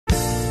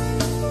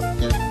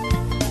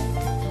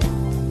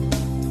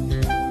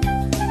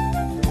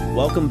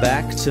welcome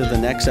back to the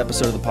next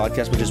episode of the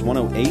podcast, which is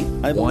 108,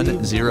 I believe.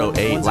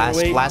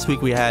 108. Last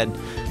week we had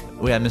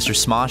Mr.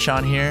 Smosh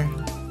on here.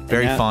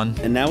 Very fun.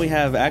 And now we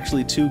have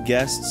actually two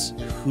guests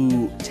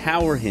who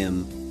tower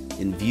him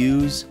in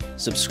views,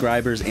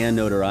 subscribers, and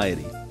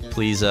notoriety.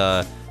 Please,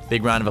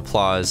 big round of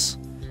applause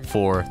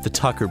for the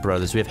Tucker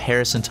brothers. We have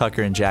Harrison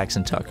Tucker and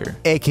Jackson Tucker.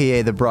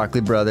 AKA the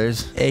Broccoli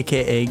Brothers.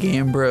 AKA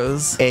Game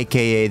Bros.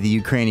 AKA the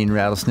Ukrainian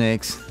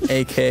Rattlesnakes.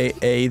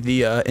 AKA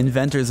the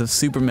inventors of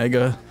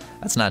SuperMega.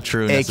 That's not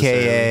true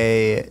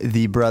AKA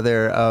the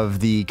brother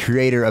of the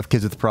creator of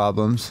Kids with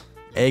Problems.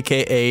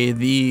 AKA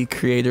the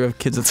creator of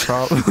Kids with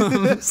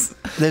Problems.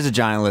 There's a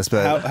giant list,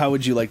 but How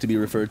would you like to be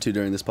referred to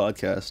during this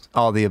podcast?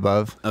 all the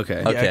above.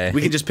 Okay. Okay.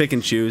 We can just pick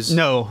and choose.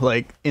 No,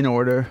 like in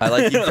order. I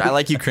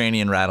like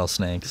Ukrainian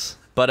rattlesnakes.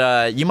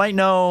 But you might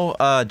know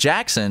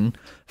Jackson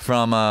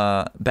from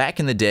back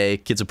in the day,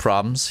 Kids with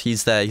Problems.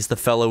 He's the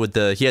fellow with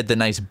he had the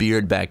nice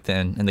beard back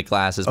then and the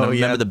glasses.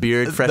 Remember the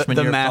beard freshman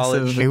year of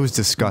college? It was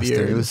disgusting.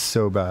 Beard. It was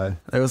so bad.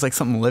 There was like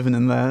something living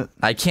in that.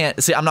 I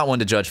can't see. I'm not one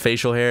to judge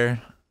facial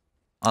hair.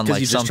 Unlike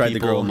Because you just tried to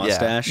grow a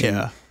mustache.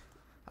 Yeah.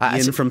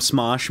 Ian from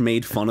Smosh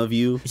made fun of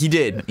you. He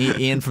did.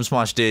 Ian from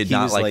Smosh did He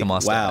not was like the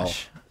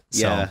mustache. Wow.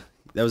 Yeah.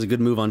 That was a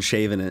good move on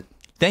shaving it.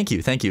 Thank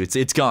you.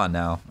 It's gone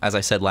now, as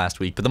I said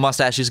last week. But the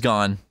mustache is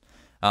gone.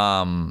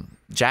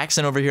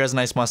 Jackson over here has a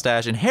nice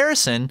mustache, and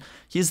Harrison,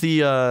 he's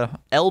the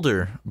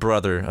elder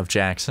brother of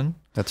Jackson.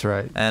 That's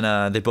right.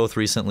 And they both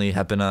recently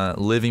have been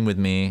living with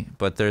me,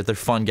 but they're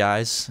fun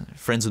guys,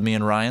 friends with me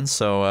and Ryan.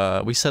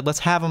 So we said let's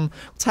have them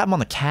on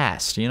the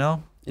cast, you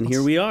know. And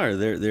here we are.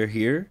 They're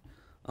here.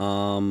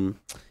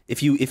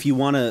 If you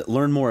want to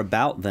learn more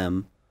about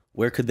them,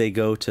 where could they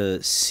go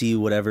to see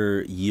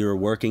whatever you're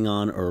working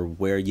on or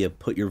where you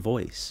put your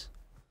voice?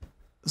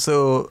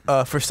 So,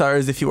 for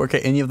starters, if you work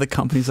at any of the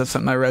companies I've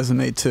sent my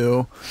resume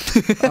to,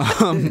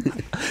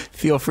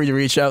 feel free to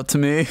reach out to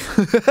me.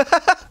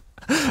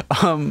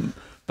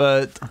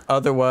 But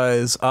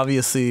otherwise,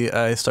 obviously,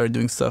 I started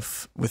doing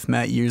stuff with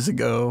Matt years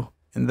ago,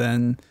 and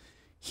then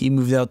he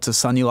moved out to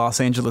sunny Los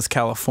Angeles,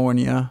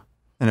 California.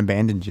 And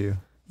abandoned you.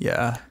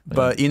 Yeah,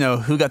 but you know,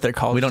 who got their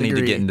college We don't degree?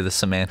 need to get into the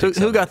semantics.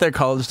 Who got their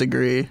college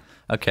degree?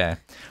 Okay.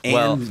 And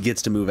Well,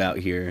 gets to move out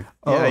here.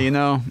 Yeah, you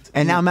know.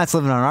 And now Matt's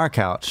living on our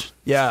couch.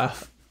 Yeah.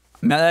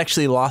 Matt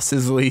actually lost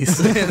his lease.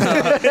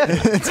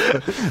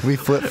 We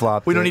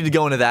flip-flopped. we don't need to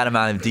go into that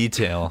amount of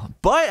detail.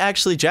 But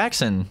actually,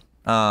 Jackson,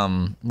 we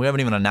haven't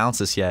even announced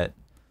this yet,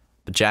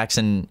 but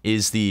Jackson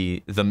is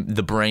the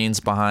brains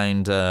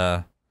behind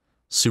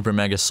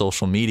SuperMega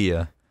social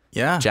media.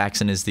 Yeah.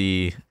 Jackson is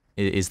the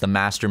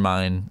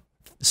mastermind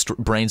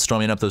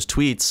brainstorming up those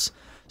tweets,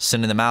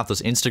 sending them out,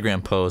 those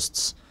Instagram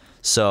posts.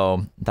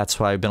 So that's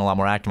why I've been a lot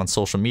more active on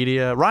social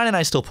media. Ryan and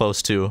I still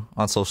post too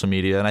on social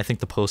media, and I think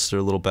the posts are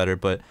a little better,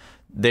 but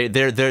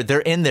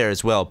they're in there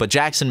as well. But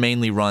Jackson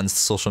mainly runs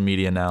social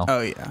media now. Oh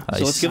yeah.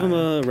 So let's give him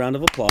a round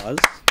of applause.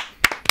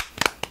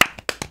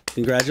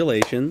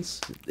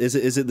 Congratulations. Is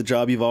it the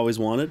job you've always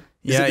wanted?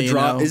 Is Yeah, it the you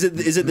know. Is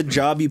it the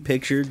job you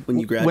pictured when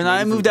you graduated? When I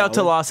from moved out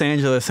to college? Los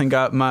Angeles and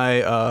got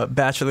my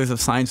bachelor's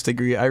of science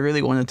degree, I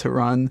really wanted to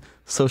run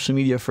social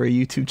media for a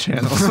YouTube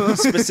channel.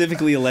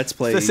 Specifically a Let's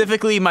Play.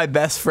 Specifically, my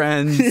best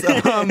friend's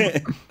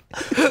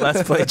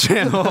Let's Play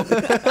channel.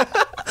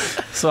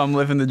 So I'm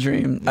living the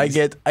dream. I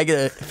get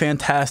a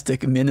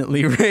fantastic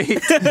minutely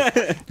rate.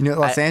 You know,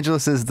 Los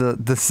Angeles is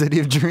the city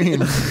of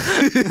dreams.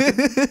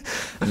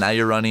 Now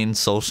you're running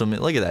social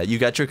media. Look at that. You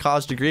got your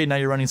college degree, now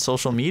you're running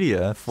social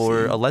media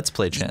for a Let's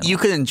Play channel. You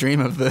couldn't dream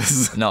of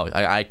this. No,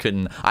 I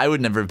couldn't. I would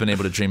never have been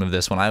able to dream of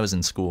this when I was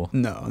in school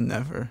No,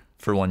 never.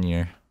 for 1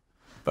 year.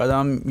 But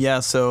yeah,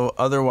 so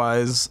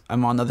otherwise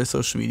I'm on other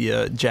social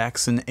media,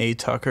 Jackson A.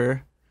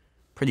 Tucker.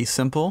 Pretty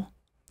simple.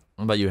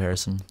 What about you,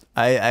 Harrison?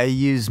 I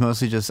use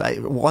mostly just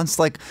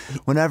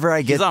whenever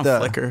I get He's on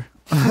Flickr.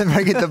 Whenever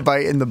I get the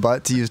bite in the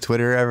butt to use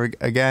Twitter ever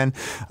again,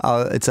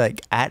 it's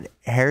like at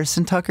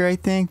Harrison Tucker, I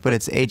think, but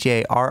it's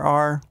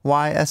HARRYSON.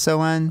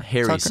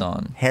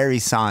 Harry-son.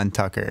 Harry-son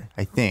Tucker,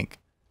 I think.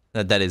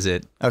 That is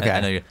it. Okay.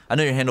 I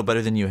know your handle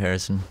better than you,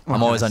 Harrison. What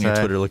I'm always can on I your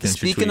say? Twitter looking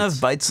at your tweets. Speaking of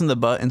bites in the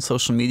butt and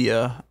social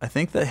media, I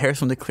think that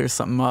Harrison wanted to clear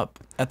something up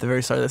at the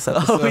very start of this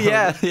episode. Oh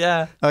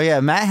yeah. Oh yeah,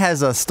 Matt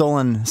has a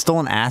stolen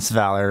ass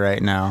valor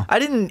right now. I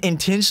didn't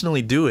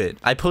intentionally do it.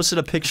 I posted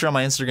a picture on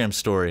my Instagram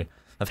story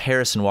of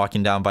Harrison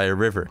walking down by a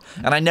river,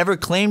 and I never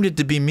claimed it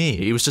to be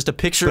me. It was just a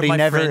picture But of he my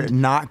never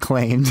friend. not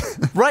claimed.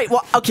 Right.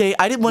 Well, okay.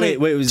 I didn't want to.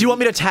 Wait, do you want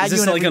me to tag is you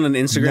this in like every- on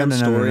an Instagram No.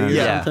 story or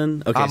Yeah.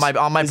 something? Okay.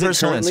 on my is it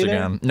personal currently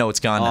there? Instagram. No,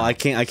 it's gone Oh, now. I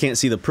can't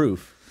see the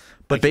proof.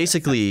 But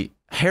basically,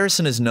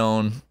 Harrison is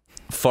known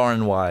far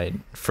and wide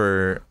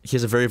for he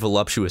has a very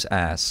voluptuous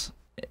ass.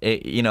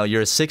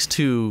 You're a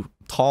 6'2",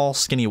 tall,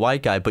 skinny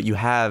white guy, but you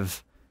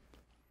have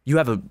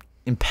a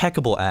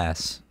impeccable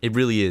ass. It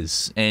really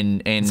is,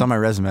 and It's on my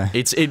resume.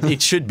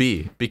 it should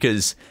be,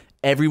 because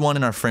everyone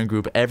in our friend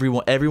group,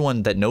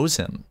 everyone that knows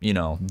him,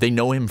 they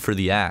know him for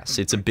the ass.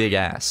 It's a big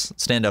ass.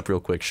 Stand up real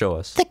quick. Show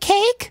us. The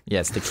cake?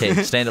 Yeah, it's the cake.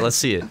 Stand up. Let's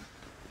see it.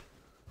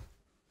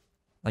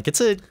 Like it's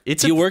Do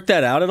you work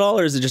that out at all,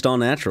 or is it just all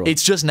natural?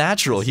 It's just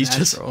natural. He's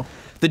natural.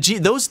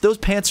 just those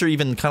pants are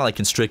even kind of like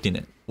constricting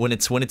it. When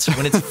it's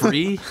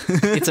free,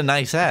 it's a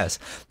nice ass.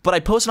 But I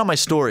posted on my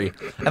story,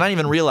 and I didn't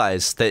even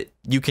realize that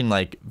you can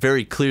like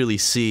very clearly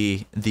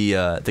see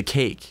the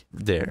cake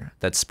there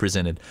that's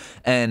presented.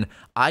 And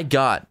I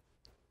got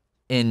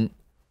an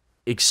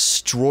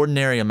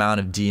extraordinary amount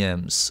of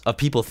DMs of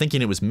people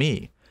thinking it was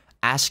me,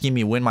 asking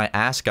me when my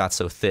ass got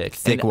so thick.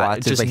 Thick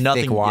Watson, just like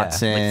nothing. Thick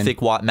Watson. Yeah,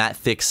 like Matt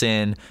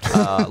Thickson.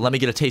 Let me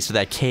get a taste of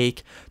that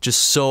cake.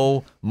 Just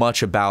so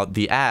much about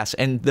the ass.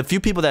 And the few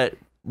people that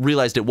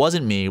realized it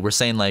wasn't me were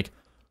saying like,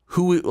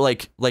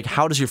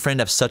 how does your friend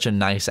have such a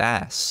nice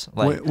ass?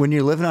 Like When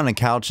you're living on a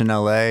couch in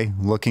LA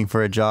looking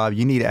for a job,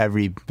 you need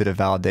every bit of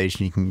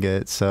validation you can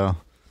get. So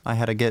I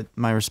had to get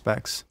my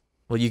respects.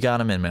 well, you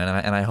got him in, man,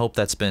 and I hope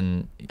that's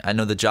been. I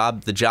know the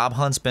job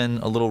hunt's been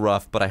a little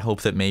rough, but I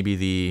hope that maybe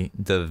the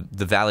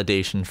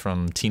validation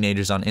from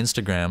teenagers on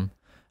Instagram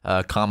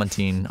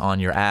commenting on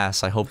your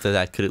ass, I hope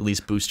that could at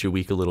least boost your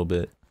week a little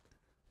bit.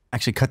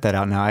 Actually, cut that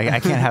out now. I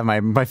can't have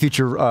my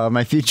future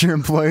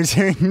employers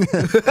hearing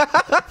this.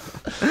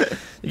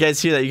 You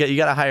guys hear that? You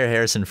got to hire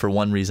Harrison for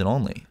one reason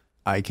only.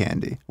 Eye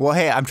candy. Well,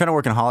 hey, I'm trying to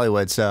work in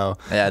Hollywood, so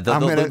Yeah,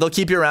 they'll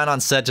keep you around on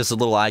set, just a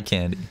little eye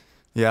candy.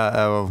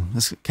 yeah.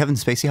 Is Kevin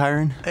Spacey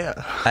hiring? Yeah.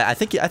 I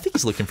think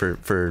he's looking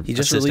for he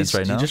just assistance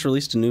right now. He just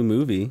released a new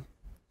movie.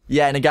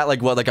 Yeah, and it got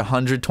like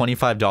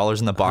 $125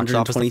 in the box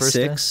office the first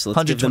day. 126.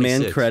 Let's give the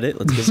man credit.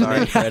 Let's give the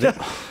man credit.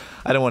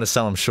 I don't want to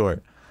sell him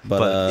short.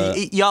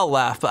 But Y'all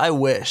laugh, but I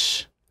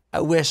wish I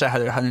had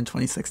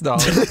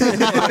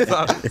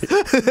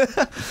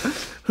 $126.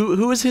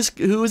 Who was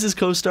his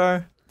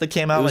co-star that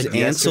came out? it was like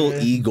Ansel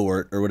yesterday?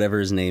 Egort or whatever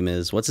his name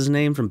is. What's his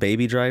name from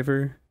Baby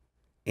Driver?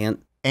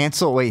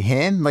 Ansel, wait,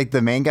 him? Like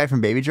the main guy from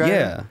Baby Driver?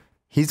 Yeah.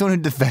 He's the one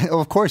who defend. Oh,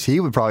 of course, he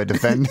would probably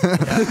defend.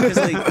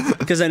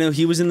 Because I know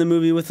he was in the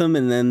movie with him,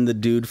 and then the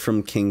dude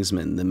from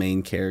Kingsman, the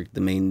main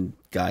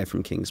guy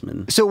from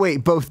Kingsman. So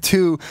wait, both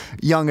two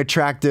young,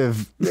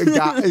 attractive,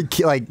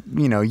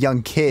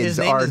 young kids His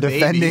name are is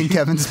defending Baby.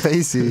 Kevin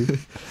Spacey.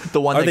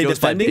 The one Are that they goes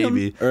by defending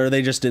Baby. him, or are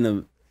they just in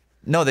a?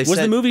 No, they Was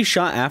said the movie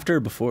shot after or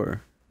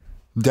before?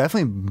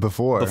 Definitely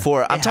before.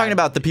 before. I'm talking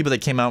about the people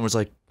that came out and was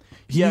like,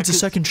 he needs a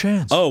second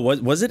chance. Oh,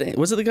 was it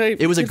the guy?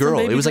 It was a kid from girl.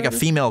 Baby It was like a Driver?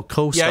 female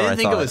co-star. Yeah, I didn't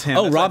think it thought. was him.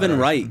 Oh, That's Robin what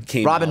I Wright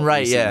came. Robin out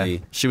Wright, recently. yeah.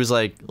 She was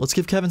like, let's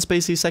give Kevin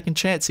Spacey a second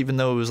chance, even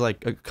though it was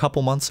like a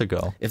couple months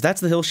ago. If that's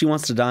the hill she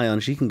wants to die on,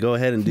 she can go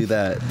ahead and do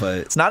that. But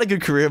It's not a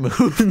good career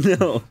move.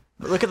 no,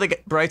 Look at the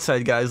bright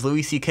side, guys.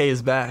 Louis C.K.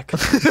 is back.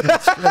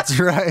 That's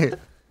right.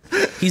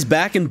 he's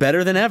back and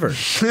better than ever.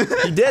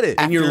 He did it.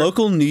 In your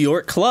local New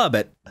York club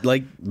at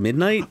like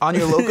midnight. On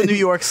your local New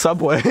York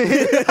subway.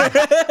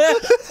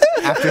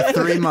 After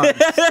 3 months.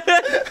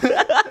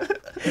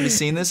 Have you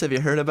seen this? Have you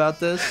heard about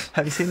this?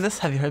 Have you seen this?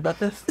 Have you heard about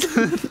this?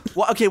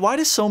 Well, okay, why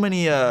does so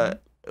many...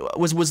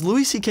 Was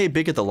Louis C.K.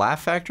 big at the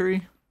Laugh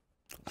Factory?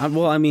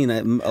 Well, I mean,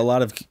 I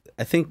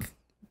think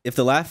if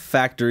the Laugh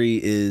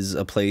Factory is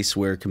a place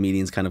where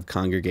comedians kind of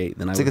congregate,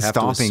 then It's I like would a have to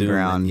stomping assume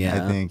ground, that,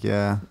 yeah. I think,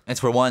 yeah.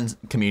 It's where one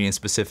comedian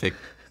specific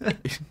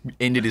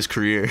ended his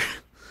career.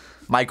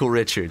 Michael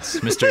Richards,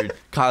 Mr.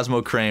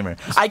 Cosmo Kramer.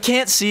 I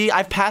can't see.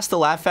 I've passed the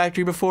Laugh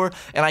Factory before,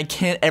 and I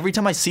can't. Every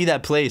time I see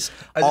that place,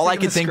 all I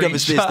can think of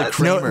is the screenshot.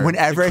 Kramer. No,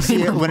 whenever I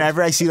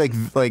see like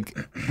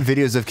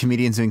videos of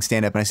comedians doing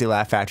stand up and I see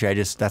Laugh Factory,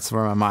 that's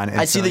where my mind is.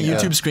 I see the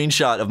YouTube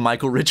screenshot of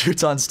Michael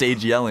Richards on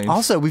stage yelling.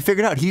 Also, we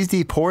figured out he's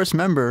the poorest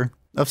member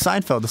of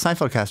Seinfeld, the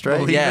Seinfeld cast, right?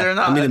 Believe it or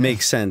not. I mean, it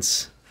makes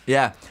sense.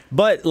 Yeah.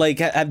 But like,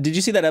 did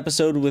you see that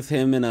episode with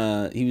him?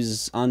 He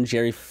was on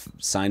Jerry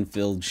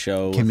Seinfeld's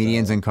show. with,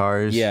 Comedians in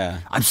cars. Yeah.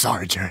 I'm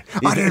sorry, Jerry.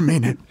 I didn't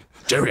mean it.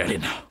 Jerry, I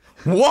didn't know.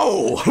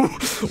 Whoa!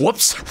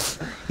 Whoops.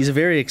 He's a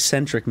very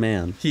eccentric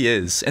man. He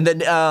is. And then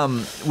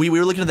we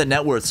were looking at the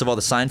net worths of all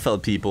the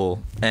Seinfeld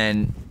people,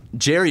 and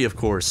Jerry, of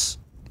course,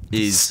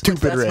 is...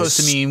 Stupid That's rich. supposed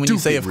to mean when you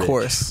say, Stupid of rich.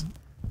 course.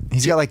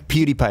 He's got like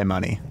PewDiePie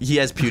money. He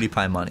has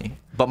PewDiePie money.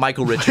 But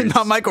Michael Richards...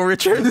 Not Michael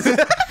Richards.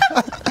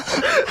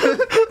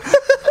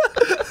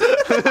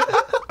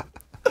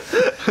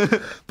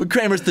 But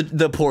Kramer's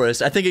the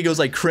poorest. I think it goes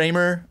like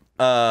Kramer,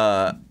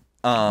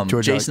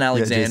 Jason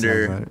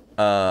Alexander,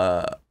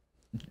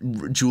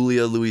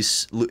 Julia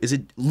Louis. Is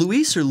it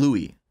Luis or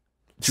Louis?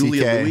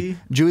 Julia CK. Louis.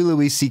 Julie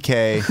Louis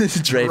C.K.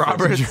 Dreyfus.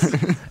 Roberts.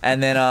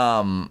 And then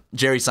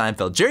Jerry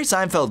Seinfeld. Jerry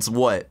Seinfeld's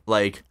what?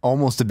 Like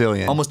Almost $1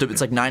 billion.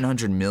 it's like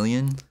 900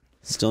 million.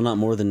 Still not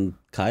more than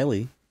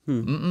Kylie.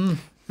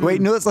 Wait,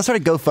 no, let's start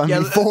a GoFundMe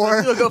Yeah, for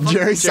let's do a GoFundMe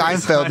Jerry for Jerry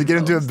Seinfeld to get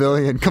him to $1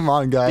 billion. Come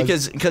on,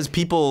 guys. Because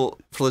people,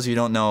 for those of you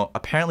who don't know,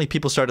 apparently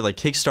people started like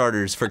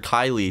Kickstarters for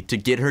Kylie to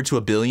get her to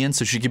 $1 billion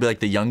so she could be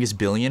like the youngest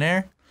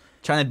billionaire.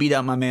 Trying to beat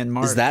out my man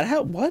Mark. Is that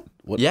how? What?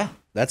 Yeah.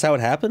 That's how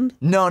it happened.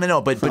 No.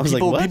 But was like,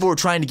 people what? people were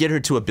trying to get her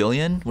to $1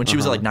 billion when she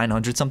was at like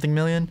 900 something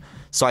million.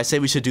 So I say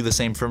we should do the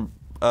same for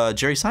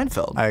Jerry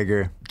Seinfeld. I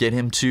agree. Get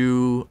him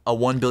to a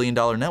 $1 billion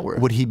net worth.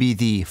 Would he be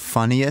the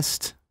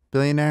funniest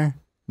billionaire?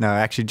 No,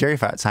 actually, Jerry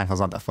Seinfeld's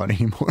not that funny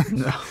anymore.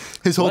 No.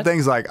 His whole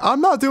thing's like, I'm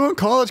not doing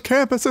college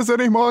campuses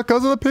anymore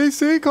because of the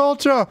PC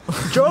culture.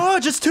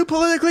 George, it's too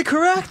politically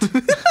correct.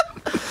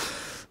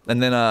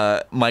 And then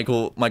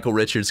Michael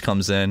Richards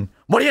comes in.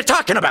 What are you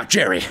talking about,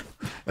 Jerry?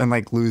 And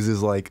like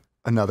loses like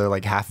another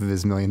like half of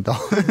his $1 million.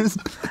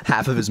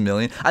 Half of his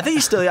million. I think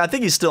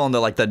he's still on the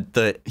like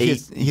the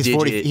eight.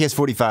 He has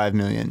 45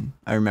 million.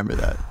 I remember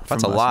that.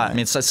 That's a lot. I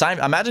mean,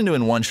 imagine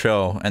doing one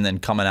show and then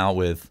coming out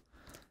with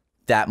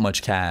that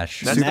much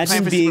cash. That's the plan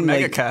Imagine for being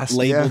like SuperMegaCast.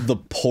 labeled the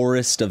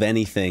poorest of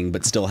anything,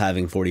 but still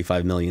having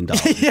 $45 million.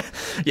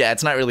 Yeah,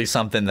 it's not really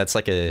something that's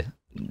like a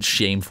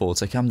shameful.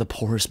 It's like, I'm the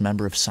poorest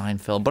member of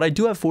Seinfeld, but I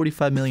do have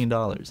 $45 million.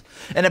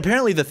 And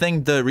apparently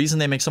the reason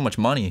they make so much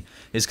money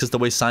is because the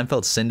way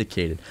Seinfeld's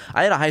syndicated.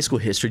 I had a high school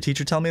history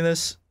teacher tell me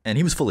this, and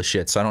he was full of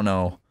shit, so I don't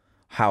know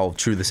how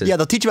true this is. Yeah,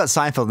 they'll teach you about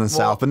Seinfeld in the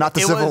South, but not the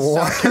Civil War.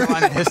 South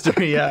Carolina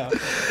history, yeah.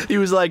 He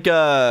was like,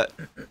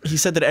 he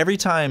said that every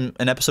time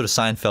an episode of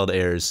Seinfeld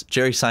airs,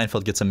 Jerry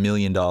Seinfeld gets $1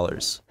 million.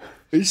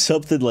 It's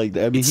something like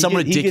that. I mean, It's some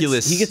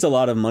ridiculous- He gets a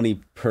lot of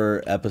money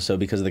per episode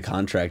because of the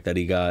contract that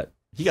he got.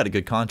 He got a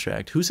good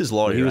contract. Who's his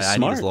lawyer? He was I need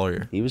smart. his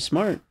lawyer. He was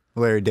smart.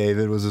 Larry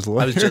David was his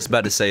lawyer. I was just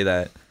about to say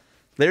that.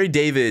 Larry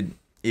David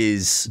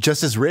is...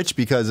 just as rich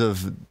because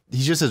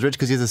he's just as rich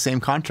because he has the same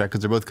contract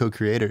because they're both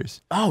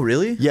co-creators. Oh,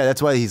 really? Yeah,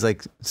 that's why he's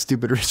like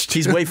stupid rich.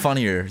 He's way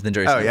funnier than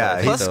Jerry Oh, Seinfeld.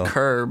 yeah, Plus so.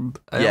 Curb.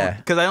 Yeah.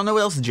 Because I don't know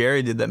what else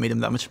Jerry did that made him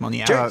that much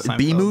money. Out of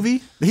B Seinfeld.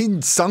 movie?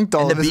 He sunk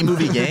all And of the his B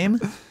movie money. game?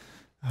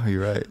 Oh,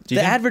 you're right. Do you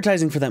The think-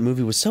 advertising for that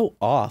movie was so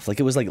off. Like,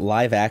 it was like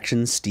live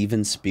action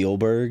Steven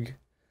Spielberg.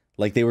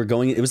 Like, they were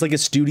going... It was like a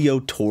studio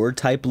tour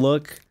type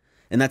look.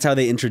 And that's how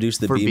they introduced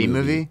the For B-movie.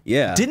 B-movie?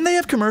 Yeah. Didn't they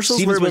have commercials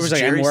Steven where it was Spielberg's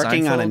like, Jerry I'm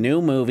working on a Seinfeld?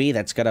 new movie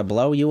that's going to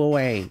blow you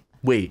away.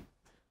 Wait,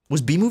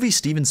 was B movie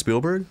Steven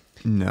Spielberg?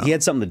 No. He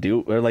had something to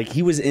do, or like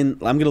he was in.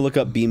 I'm gonna look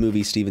up B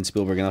movie Steven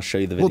Spielberg, and I'll show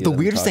you the video. Well, the that I'm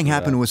weirdest thing talking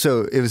happened about. was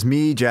it was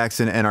me,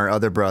 Jackson, and our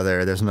other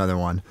brother. There's another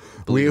one.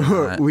 Believe it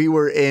or not. We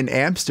were in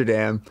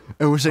Amsterdam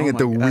and we're staying at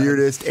the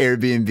weirdest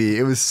Airbnb.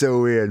 It was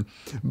so weird.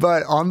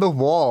 But on the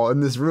wall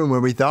in this room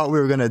where we thought we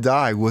were gonna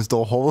die was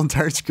the whole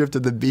entire script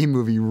of the B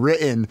movie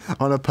written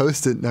on a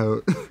Post-it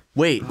note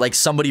Wait, like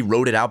somebody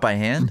wrote it out by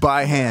hand?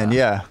 by hand.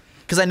 Yeah.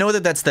 Because I know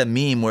that that's the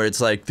meme where it's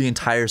like the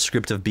entire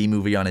script of B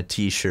movie on a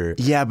T-shirt.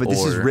 Yeah, but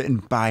this is or- written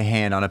by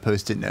hand on a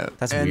Post-it note.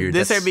 That's And weird.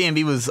 this That's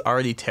Airbnb was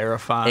already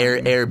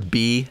terrifying. Air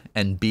B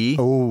and B.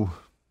 Oh.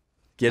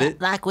 Get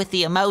it? Like with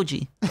the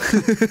emoji.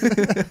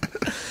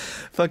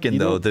 Fucking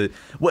though.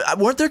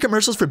 Weren't there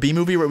commercials for B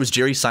movie where it was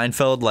Jerry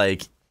Seinfeld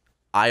like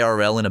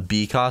IRL in a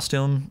bee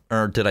costume?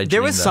 Or did I? There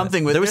dream was that?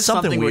 something with there was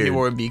something where weird. he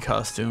wore a bee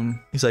costume.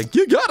 He's like,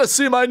 you gotta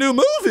see my new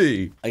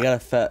movie. I got a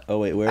fat. Oh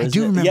wait, where is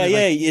do it? remember, Yeah, like-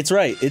 yeah, it's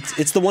right.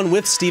 It's the one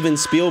with Steven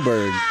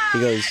Spielberg. He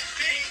goes,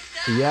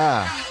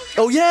 Yeah.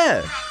 Oh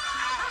yeah.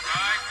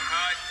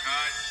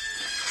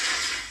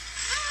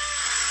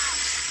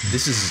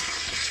 This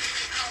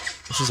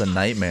is a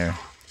nightmare.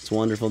 it's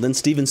wonderful. Then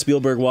Steven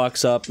Spielberg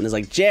walks up and is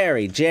like,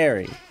 Jerry,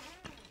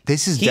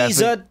 This is he's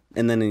definitely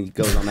and then he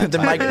goes on that.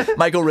 Then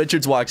Michael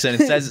Richards walks in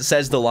and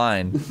says the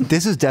line.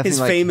 this is definitely His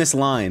like, famous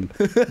line,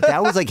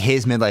 that was like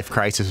his midlife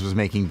crisis was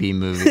making B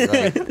movie.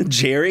 Like,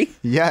 Jerry.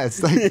 yeah,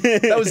 it's like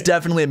That was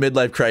definitely a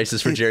midlife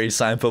crisis for Jerry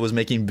Seinfeld was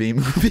making B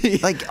movie.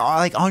 like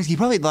honestly, he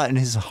probably thought in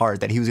his heart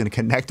that he was going to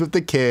connect with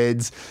the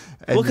kids.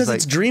 And Well, because like,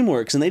 it's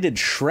DreamWorks and they did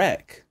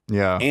Shrek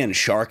yeah, and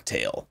Shark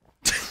Tale.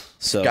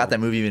 So Got that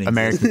movie even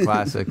American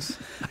classics.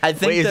 I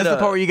think Wait, is that, this the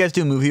part where you guys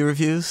do movie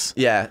reviews?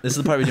 yeah, this is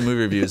the part we do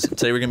movie reviews.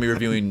 Today we're gonna be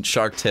reviewing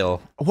Shark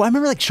Tale. Well, I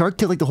remember like Shark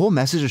Tale, like the whole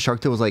message of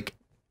Shark Tale was like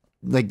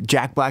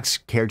Jack Black's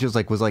character was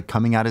like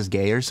coming out as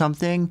gay or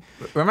something.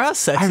 Remember how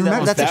sexy I remember that,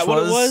 was? that's that what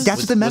it was?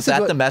 That's what the message Was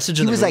that the message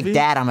in He the was movie? like,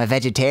 Dad, I'm a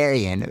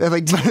vegetarian. And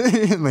like,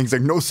 and he's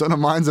like, no son of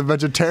mine's a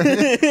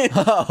vegetarian.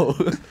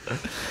 Oh,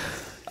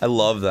 I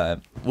love that.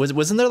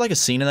 Wasn't there like a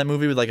scene in that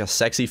movie with like a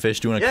sexy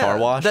fish doing a car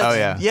wash? Oh,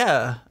 yeah.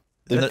 Yeah.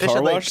 the That fish car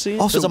had, like- wash scene.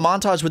 Also, There's a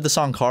montage with the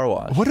song Car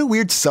Wash. what a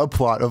weird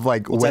subplot of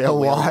like What's at the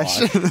whale wash.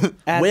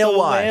 At Whale the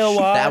wash. whale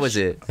wash. That was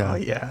it. Oh,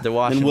 yeah. They're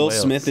washing And Will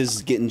whales. Smith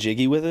is getting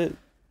jiggy with it.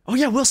 Oh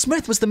yeah, Will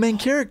Smith was the main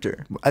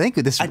character. I think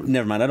this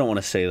Never mind. I don't want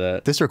to say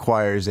that. this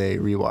requires a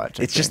rewatch.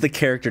 It's just the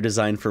character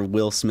design for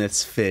Will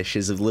Smith's fish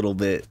is a little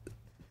bit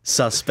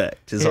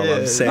suspect. Is all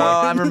I'm is. saying.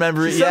 Oh, I'm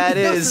remembering. Yeah, it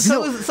is.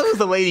 So was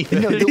the lady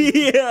fish.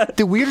 yeah.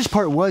 the weirdest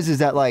part is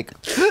that like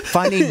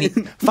finding You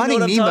know what I'm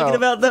Nemo. talking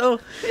about though?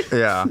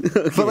 Yeah.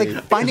 But like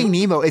Finding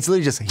Nemo, it's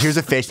literally just here's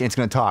a fish and it's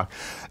gonna talk.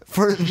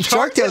 For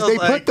Shark Tales, they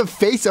Tale's put the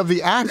face of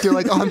the actor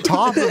like on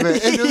top of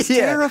it. And it was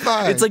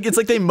terrifying. It's like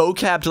they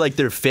mocapped like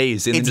their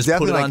face and then It's just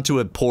put it definitely like- onto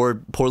a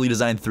poorly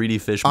designed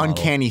 3D fish model.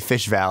 Uncanny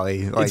Fish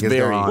Valley. Like It's is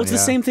very- going on, Well, it's the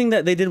yeah. same thing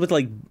that they did with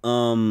like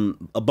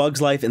A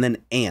Bug's Life and then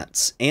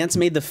Ants. Ants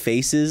made the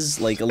faces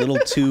like a little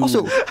too.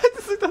 Also,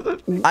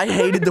 I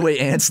hated the way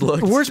ants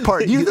looked. worst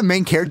part, you're the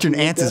main character in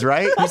Ants, is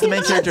right? He's the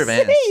main character of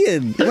Ants.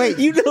 saying. Wait.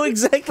 you know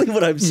exactly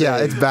what I'm saying. Yeah,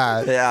 it's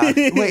bad. Yeah.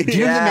 Wait, do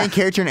you know who the Yeah. main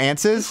character in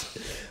Ants is?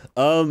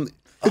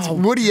 It's Oh.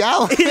 Woody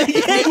Allen.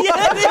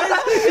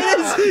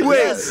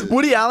 Wait,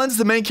 Woody Allen's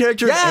the main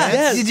character of Ants?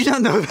 Yes. Did you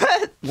not know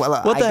that? Well,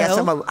 What I the guess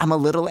hell? I'm a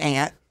little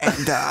ant, and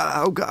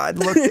oh god,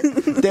 look,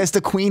 there's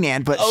the queen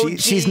ant, but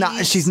she's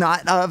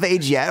not of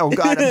age yet. Oh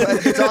god,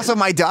 but it's also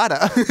my daughter.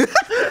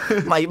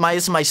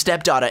 my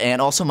stepdaughter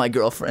and also my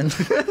girlfriend.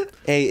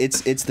 Hey,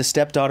 it's the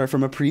stepdaughter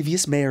from a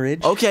previous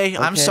marriage. Okay,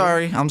 I'm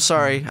sorry.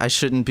 I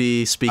shouldn't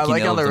be speaking. I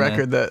like ill on the of man.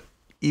 record that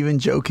even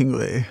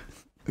jokingly,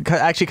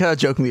 actually kind of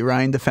jokingly,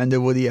 Ryan defended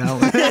Woody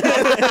Allen.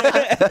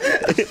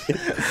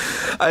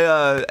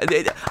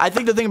 I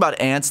think the thing about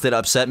ants that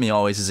upset me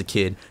always as a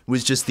kid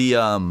was just the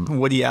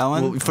Woody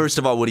Allen? well, first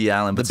of all, Woody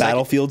Allen, but The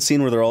battlefield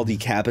scene where they're all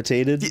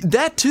decapitated.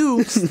 that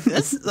too.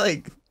 That's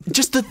like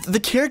just the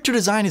character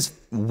design is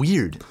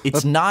weird.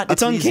 It's not.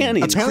 It's pleasing.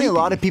 uncanny. It's Apparently, a creepy.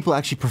 lot of people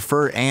actually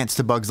prefer ants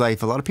to Bug's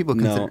Life. A lot of people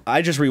consider. No,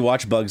 I just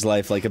rewatched Bug's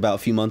Life like about a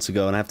few months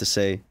ago, and I have to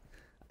say,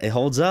 it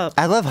holds up.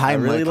 I love Heimlich. I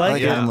really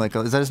like it.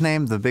 Heimlich. Is that his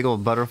name? The big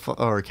old butterfly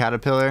or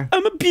caterpillar?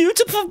 I'm a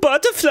beautiful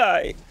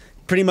butterfly.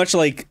 Pretty much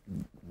like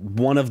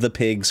one of the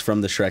pigs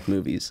from the Shrek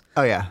movies.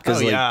 Oh yeah.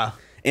 Because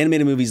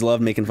animated movies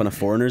loved making fun of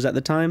foreigners at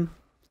the time.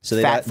 So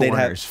Fat they'd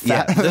foreigners.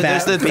 have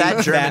There's the big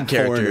fat German fat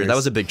character. foreigners. That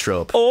was a big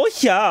trope. Oh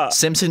yeah.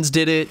 Simpsons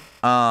did it.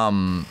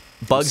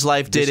 Bugs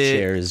Life did This it.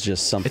 chair is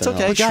just something. It's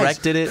okay. else. Guys,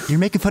 Shrek did it. You're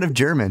making fun of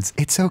Germans.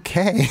 It's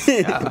okay.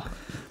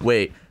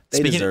 Wait. They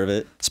deserve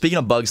it. Speaking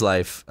of Bugs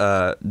Life,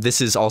 this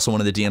is also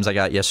one of the DMs I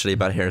got yesterday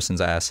about Harrison's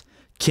ass.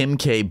 Kim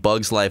K,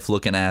 Bugs Life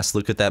looking ass.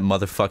 Look at that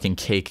motherfucking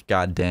cake.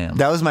 Goddamn.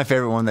 That was my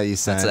favorite one that you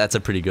sent. That's a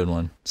pretty good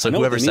one. So I know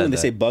whoever what they mean said when that.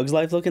 they say Bugs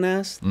Life looking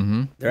ass,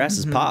 their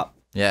asses pop.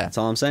 Yeah. That's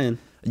all I'm saying.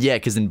 Yeah,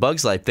 because in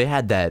Bugs Life they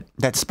had that.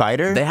 That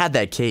spider? They had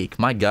that cake.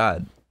 My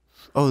God.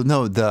 Oh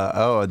no,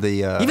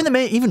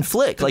 Even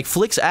Flick, like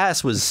Flick's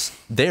ass was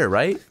there,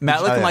 right?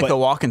 Matt looking like But- the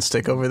walking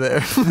stick over there.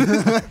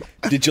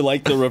 Did you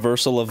like the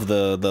reversal of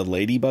the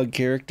ladybug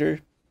character?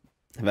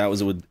 That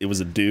was it was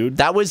a dude.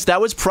 That was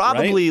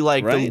probably Right,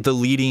 like right. the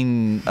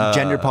leading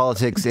gender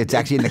politics. It's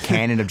actually in the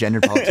canon of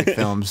gender politic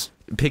films.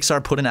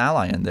 Pixar put an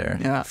ally in there.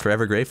 Yeah.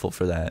 Forever grateful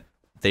for that.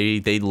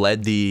 They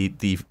led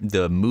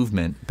the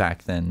movement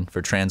back then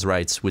for trans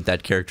rights with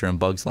that character in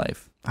Bugs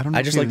Life. I don't know.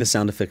 I just like the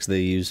sound effects they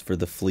used for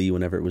the flea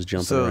whenever it was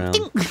jumping So- around.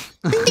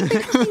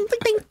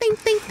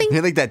 He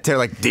had like that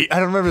deep, I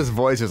don't remember his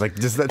voice. It was like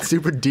just that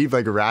super deep,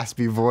 like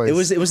raspy voice.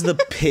 It was the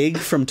pig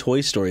from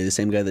Toy Story, the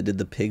same guy that did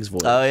the pig's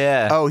voice. Oh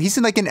yeah. Oh, he's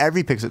in like in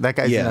every Pixar. That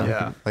guy's Yeah. in every,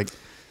 Yeah. like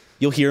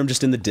You'll hear him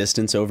just in the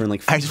distance over and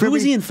like, I just who remember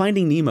was he in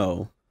Finding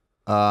Nemo?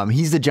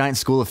 he's the giant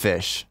school of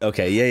fish.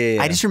 Okay,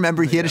 yeah. I just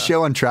remember he had a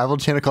show on Travel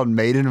Channel called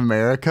Made in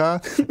America,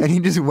 and he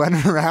just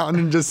went around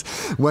and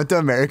just went to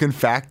American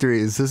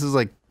factories. This is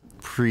like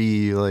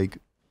pre like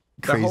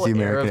The whole crazy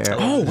era of American era.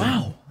 television. Oh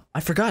wow. I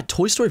forgot.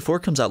 Toy Story 4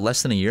 comes out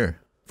less than a year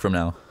from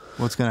now.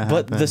 What's gonna happen?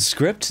 But the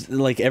script,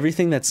 like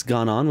everything that's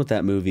gone on with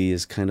that movie,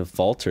 is kind of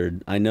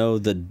faltered. I know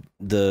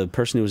the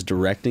person who was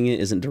directing it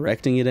isn't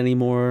directing it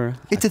anymore.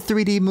 It's a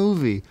 3D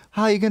movie.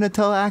 How are you gonna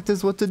tell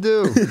actors what to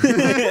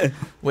do?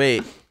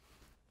 Wait.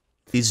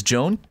 Is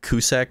Joan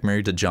Cusack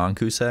married to John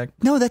Cusack?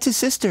 No, that's his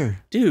sister.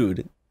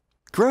 Dude,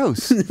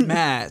 Gross.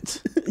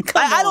 Matt.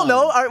 I don't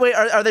know.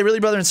 Are they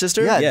really brother and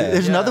sister? Yeah, Yeah.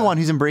 there's another one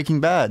who's in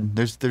Breaking Bad.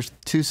 There's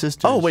two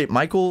sisters. Oh wait,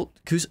 Michael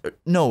Cusack.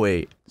 No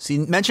wait. See,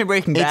 mention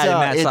Breaking It's, Bad and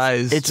Matt's it's-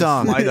 eyes it's,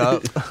 just light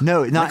up.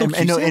 No, not Michael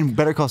no. Cusack? In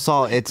Better Call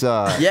Saul, it's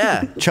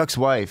Yeah. Chuck's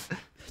wife.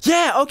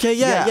 Yeah. Okay.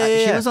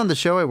 Yeah. She was on the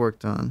show I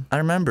worked on. I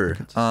remember.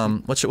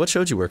 What show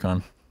did you work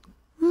on?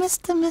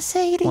 Mr.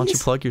 Mercedes. Why don't you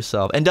plug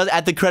yourself? And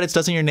at the credits,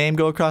 doesn't your name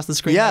go across the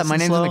screen? Yeah, nice my and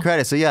name's in slow? the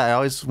credits. So yeah, I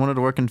always wanted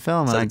to work in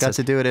film, and I got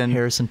to do it in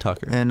Harrison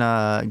Tucker.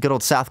 good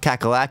old South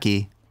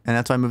Kakalaki, and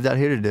that's what I moved out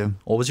here to do.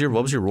 What was your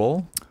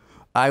role?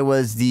 I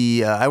was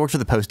I worked for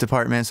the post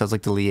department, so I was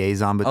like the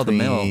liaison Oh, the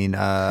mail. between.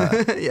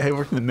 Yeah, he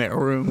worked in the mail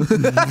room.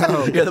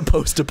 Yeah, the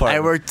post department.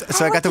 I worked,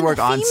 so I got to work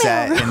on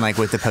set and like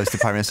with the post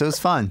department, so it was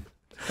fun.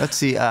 Let's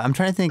see, I'm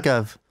trying to think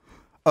of.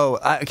 Oh,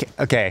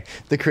 okay.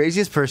 The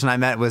craziest person I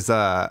met was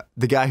the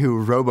guy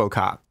who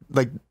RoboCop.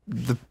 Like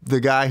the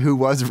guy who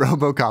was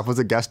RoboCop was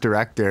a guest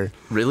director.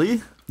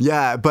 Really?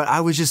 Yeah, but I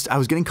was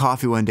getting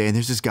coffee one day and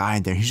there's this guy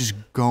in there. He's just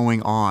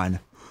going on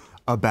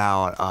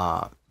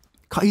about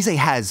he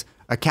has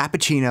a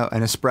cappuccino,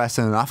 an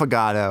espresso, an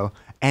affogato,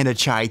 and a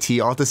chai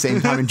tea all at the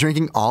same time and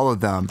drinking all of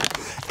them.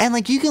 And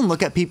like you can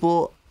look at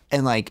people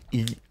and like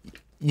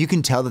you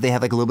can tell that they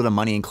have like a little bit of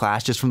money in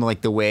class just from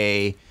like the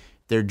way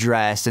they're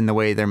dressed and the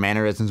way their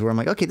mannerisms were. I'm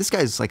like, okay, this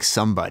guy's like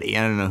somebody.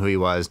 I don't know who he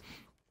was.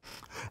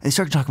 And they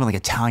started talking about like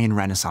Italian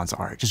Renaissance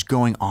art, just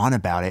going on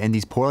about it. And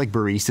these poor like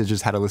baristas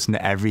just had to listen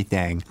to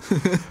everything.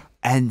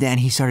 And then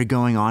he started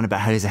going on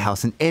about how he has a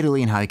house in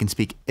Italy and how he can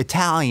speak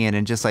Italian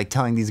and just like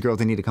telling these girls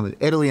they need to come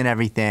to Italy and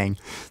everything.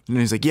 And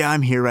he's like, yeah,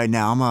 I'm here right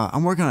now.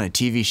 I'm working on a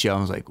TV show.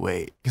 I was like,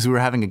 wait, because we were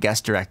having a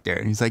guest director.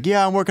 And he's like,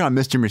 yeah, I'm working on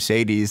Mr.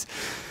 Mercedes.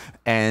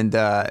 And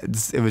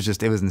it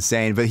was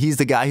insane. But he's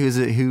the guy he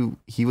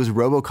was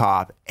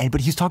RoboCop,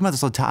 but he was talking about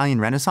this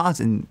Italian Renaissance.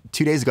 And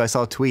 2 days ago, I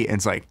saw a tweet, and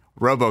it's like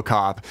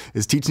RoboCop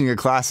is teaching a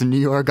class in New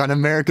York on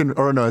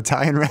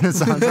Italian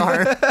Renaissance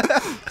art.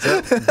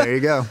 So there you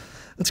go.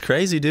 That's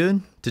crazy,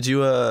 dude. Did you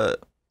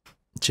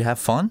have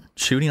fun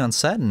shooting on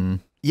set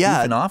and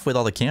Yeah. goofing off with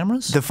all the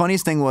cameras. The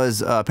funniest thing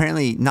was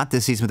apparently not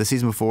this season, but the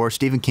season before,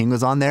 Stephen King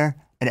was on there,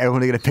 and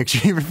everyone to get a picture.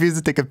 He refused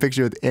to take a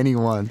picture with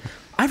anyone.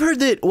 I've heard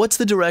that. What's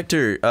the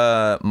director?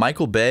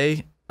 Michael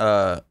Bay.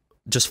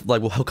 Just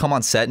like he'll come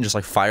on set and just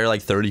like fire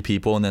like 30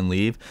 people and then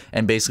leave.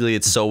 And basically,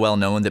 it's so well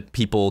known that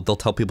they'll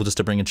tell people just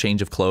to bring a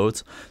change of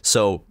clothes.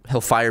 So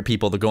he'll fire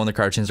people. They'll go in the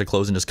car, change their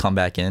clothes, and just come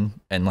back in.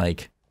 And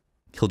like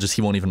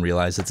he won't even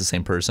realize it's the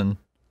same person.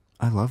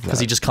 I love that. Because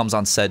he just comes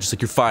on set, just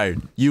like, you're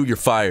fired. You're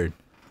fired.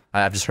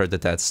 I've just heard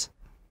that's. Have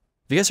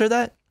you guys heard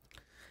that?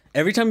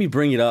 Every time you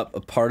bring it up,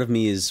 a part of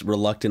me is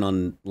reluctant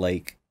on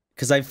like,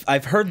 because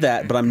I've heard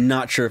that, but I'm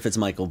not sure if it's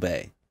Michael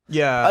Bay.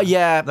 Yeah.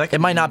 Yeah.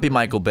 It might not be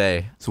Michael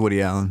Bay. It's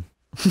Woody Allen.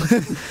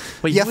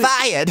 Wait, You're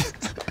fired.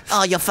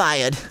 Oh, you're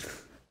fired.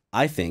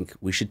 I think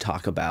we should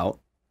talk about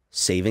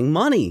saving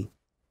money.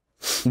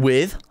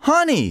 With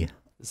honey.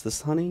 Is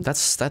this honey?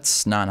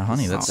 That's not a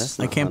honey. That's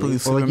not I can't honey.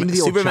 believe Well, like, give me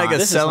the old SuperMega chime. is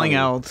This is selling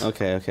honey. out.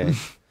 Okay.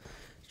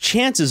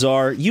 Chances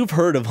are you've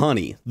heard of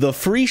Honey, the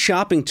free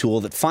shopping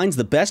tool that finds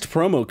the best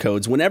promo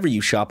codes whenever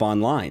you shop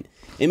online.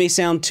 It may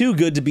sound too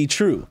good to be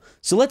true,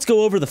 so let's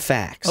go over the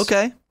facts.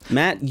 okay.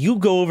 Matt, you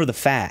go over the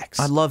facts.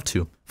 I'd love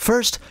to.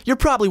 First, you're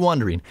probably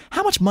wondering,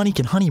 how much money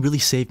can Honey really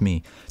save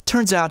me?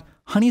 Turns out,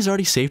 Honey's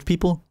already saved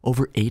people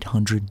over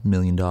 $800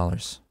 million.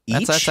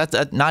 Each?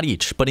 That's not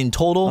each, but in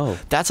total, Oh.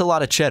 that's a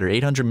lot of cheddar.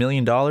 $800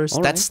 million.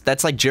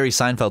 That's like Jerry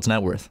Seinfeld's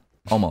net worth,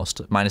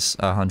 almost minus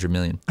 $100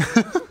 million.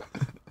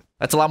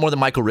 That's a lot more than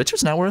Michael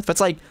Richards' net worth.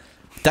 That's like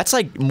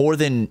more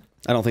than.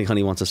 I don't think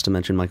Honey wants us to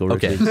mention Michael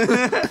Okay.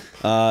 Richards.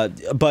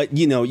 But,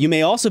 you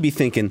may also be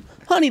thinking,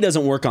 Honey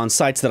doesn't work on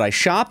sites that I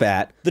shop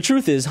at. The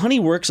truth is, Honey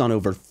works on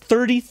over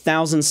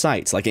 30,000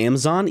 sites like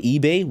Amazon,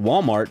 eBay,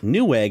 Walmart,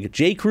 Newegg,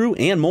 J.Crew,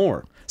 and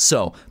more.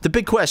 So, the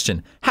big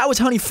question, how is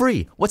Honey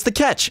free? What's the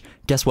catch?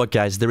 Guess what,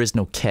 guys? There is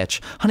no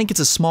catch. Honey gets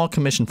a small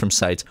commission from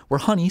sites where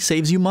Honey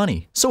saves you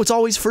money. So it's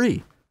always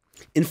free.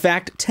 In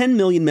fact, 10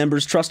 million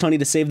members trust Honey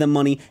to save them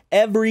money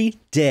every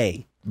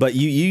day. But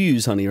you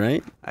use Honey,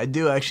 right? I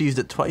do. I actually used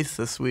it twice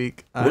this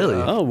week. Really?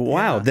 Oh,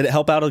 wow. Yeah. Did it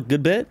help out a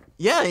good bit?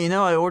 Yeah,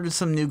 I ordered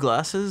some new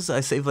glasses.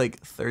 I saved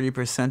like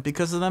 30%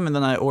 because of them, and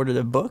then I ordered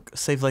a book,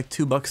 saved like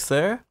 $2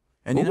 there,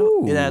 and it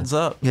adds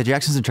up. Yeah,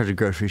 Jackson's in charge of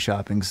grocery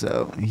shopping,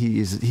 so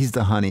he's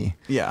the honey.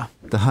 Yeah.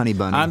 The honey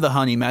bunny. I'm the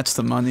honey, Matt's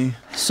the money.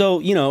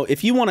 So,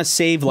 if you want to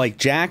save like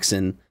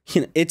Jackson,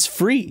 it's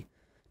free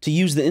to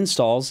use the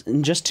installs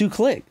in just 2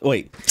 clicks.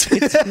 Wait,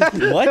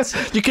 what?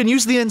 You can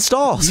use the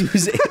installs.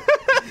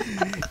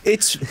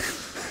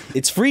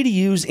 It's free to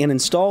use and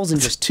installs in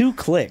just 2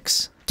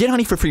 clicks. Get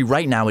Honey for free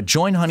right now at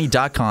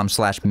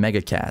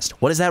joinhoney.com/megacast.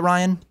 What is that,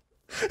 Ryan?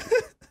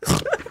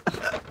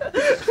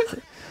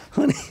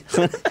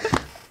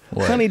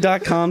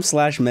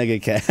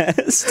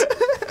 Honey.com/megacast.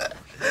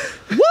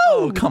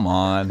 Oh, come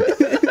on.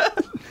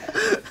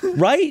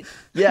 Right?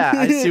 Yeah,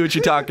 I see what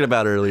you're talking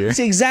about earlier. That's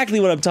exactly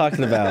what I'm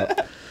talking about.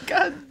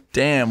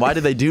 Damn, why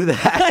did they do that?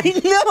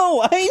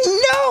 I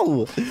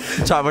know.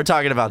 We're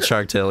talking about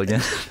Shark Tale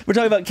again. We're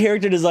talking about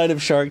character design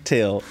of Shark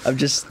Tale. I'm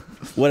just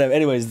whatever.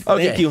 Anyways,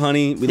 Okay. thank you,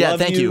 Honey. We love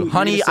thank you. You're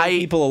Honey, gonna save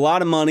people a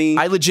lot of money.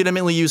 I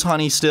legitimately use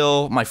Honey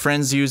still. My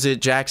friends use it.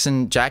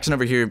 Jackson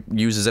over here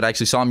uses it. I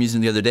actually saw him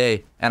using it the other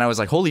day, and I was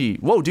like,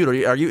 whoa,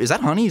 dude, are you? Is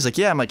that Honey? He's like,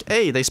 yeah. I'm like,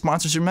 hey, they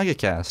sponsor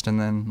SuperMegaCast, and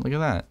then look at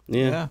that.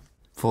 yeah.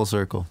 Full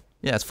circle.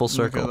 Yeah, it's full Look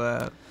circle. at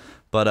that.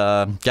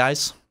 But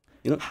guys,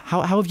 You know-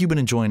 how have you been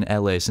enjoying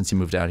LA since you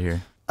moved out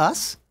here?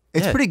 Us?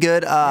 It's Yeah. pretty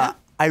good. I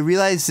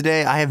realized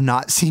today I have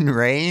not seen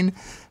rain,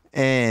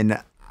 and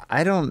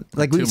I don't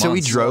like. 2 So we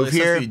months. drove Well,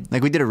 here. essentially-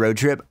 Like we did a road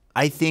trip.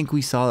 I think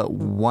we saw it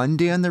one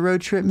day on the road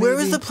trip. Maybe? Where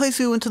was the place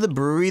we went to the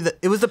brewery?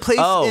 It was the place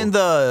Oh. in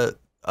the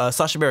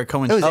Sacha Baron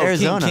Cohen. It was show.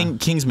 Arizona.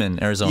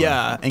 Kingsman, Arizona.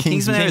 Yeah, in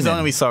Kingsman,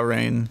 Arizona, we saw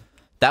rain.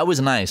 That was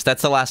nice.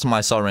 That's the last time I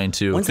saw rain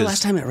too. When's the 'cause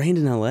last time it rained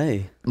in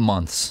LA?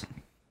 months.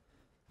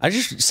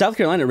 South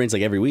Carolina rains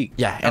like every week.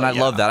 Yeah, and I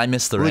love that. I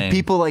miss the rain. Like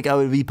people, like I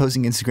would be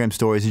posting Instagram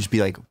stories and just be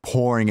like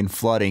pouring and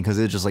flooding because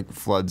it just like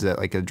floods at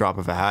like a drop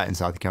of a hat in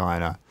South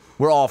Carolina.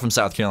 We're all from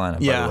South Carolina,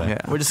 by Yeah, the way.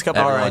 we're just a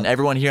couple.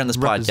 Everyone here on this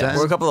Represent.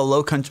 We're a podcast. couple of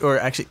low country, or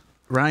actually,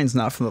 Ryan's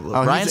not from the low.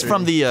 Oh, Ryan's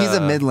from the. He's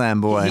a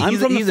Midland boy. I'm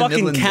from the he's a fucking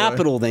Midland boy.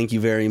 capital, thank you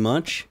very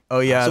much. Oh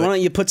yeah, So why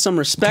don't you put some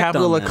respect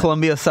capital on of that?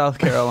 Columbia, South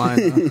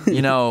Carolina.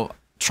 You know,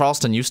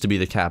 Charleston used to be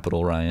the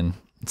capital, Ryan.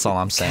 That's all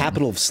I'm saying.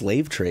 Capital of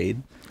slave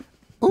trade.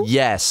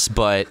 Yes,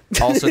 but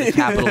also the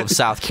capital of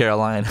South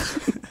Carolina.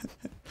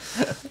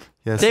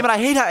 Yes. Damn it, I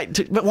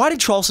hate but why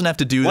did Charleston have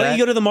to do Why that? don't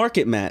you go to the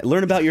market, Matt?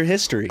 Learn about your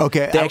history.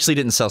 Okay, They actually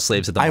didn't sell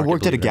slaves at the I market.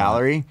 worked at a believe it or not.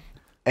 gallery,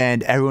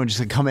 and everyone just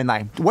like come in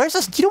like, "Where's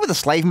this? Do you know where the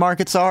slave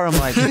markets are?" I'm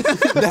like,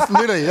 "That's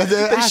literally."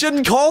 They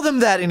shouldn't call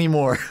them that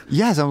anymore.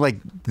 Yes, I'm like,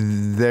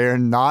 they're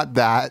not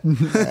that.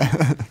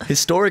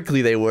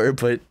 Historically, they were,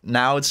 but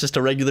now it's just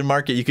a regular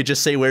market. You could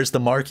just say, "Where's the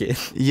market?"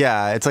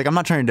 Yeah, it's like I'm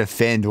not trying to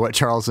defend what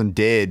Charleston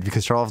did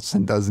because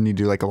Charleston does need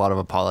to do like a lot of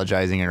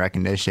apologizing and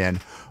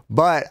recognition,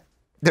 but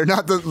they're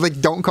not the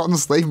like don't call them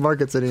slave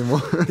markets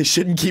anymore. They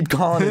shouldn't keep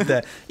calling it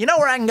that. You know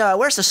where I can go?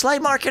 Where's the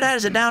slave market at?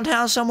 Is it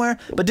downtown somewhere?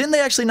 But didn't they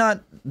actually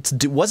not?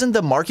 Wasn't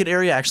the market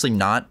area actually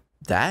not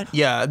that?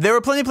 Yeah, there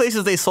were plenty of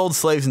places they sold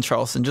slaves in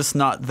Charleston, just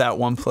not that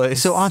one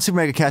place. So on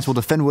SuperMegaCast, we'll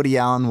defend Woody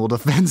Allen, we'll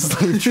defend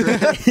slave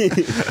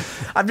trade.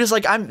 I'm just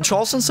like,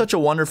 Charleston's such a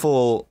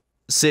wonderful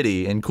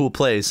city and cool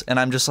place, and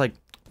I'm just like,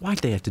 why'd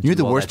they have to do You know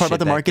the all worst that part about shit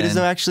the back market is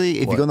then? though, actually,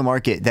 if you go in the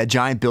market, that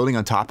giant building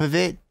on top of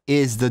it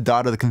is the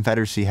Daughter of the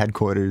Confederacy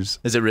headquarters.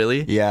 Is it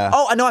really? Yeah.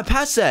 Oh, I know. I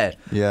passed that.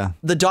 Yeah.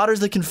 The Daughters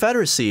of the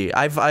Confederacy.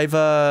 I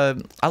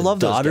love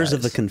those Daughters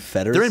of the guys.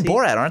 Confederacy. They're in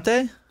Borat, aren't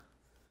they?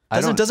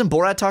 Doesn't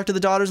Borat talk to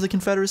the Daughters of the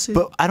Confederacy?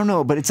 But I don't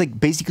know. But it's like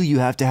basically you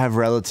have to have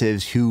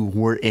relatives who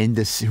were in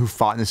this, who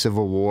fought in the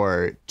Civil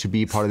War to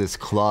be part of this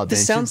club.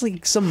 This And sounds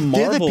like some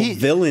They're the Marvel pe-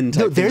 villain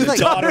type. No, they're thing. The like-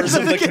 Daughters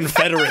of the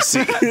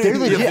Confederacy. they're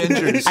legit.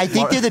 Avengers. I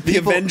think they're the The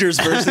people. Avengers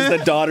versus the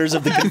Daughters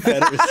of the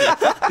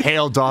Confederacy.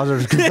 Hail,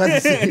 Daughters of the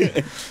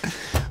Confederacy.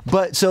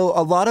 But so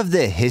a lot of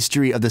the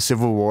history of the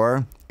Civil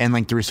War and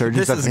like the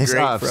resurgence This of is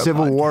great for a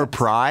Civil War podcast.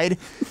 pride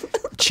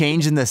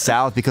changed in the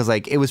South because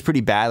like it was pretty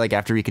bad like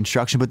after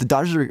Reconstruction. But the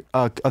Daughters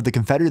of the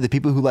Confederacy, the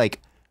people who like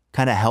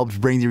kind of helped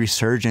bring the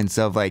resurgence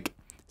of like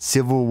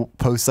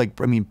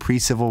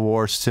pre-Civil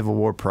War, Civil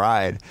War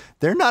pride.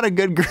 They're not a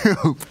good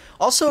group.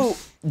 Also,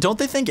 don't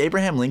they think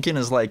Abraham Lincoln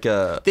is like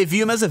a... they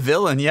view him as a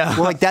villain. Yeah.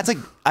 Well, like that's like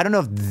I don't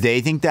know if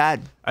they think that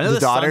I know the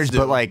the sons daughters, do.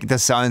 but like the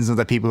sons of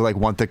the people who like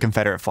want the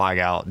Confederate flag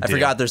out. I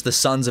forgot there's the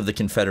Sons of the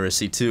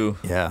Confederacy, too.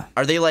 Yeah.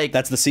 Are they like...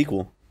 That's the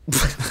sequel.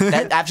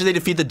 after they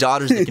defeat the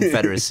Daughters of the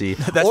Confederacy?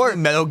 That's the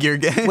Metal Gear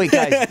game. Wait,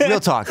 guys, real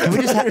talk. Can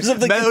we just have, Daughters of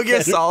the Metal Gear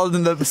Confederacy. Solid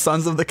and the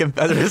Sons of the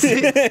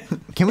Confederacy.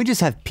 can we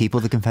just have people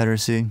of the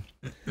Confederacy?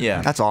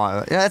 Yeah. That's all.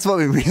 Yeah, that's what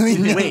we really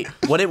need. Wait,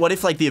 what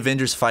if like the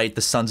Avengers fight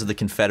the Sons of the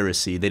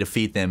Confederacy, they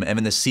defeat them, and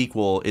then the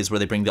sequel is where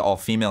they bring the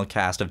all-female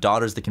cast of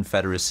Daughters of the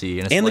Confederacy,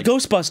 and, it's And like, the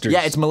Ghostbusters.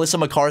 Yeah, it's Melissa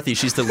McCarthy.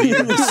 She's the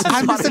leader. Of the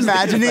I'm just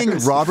imagining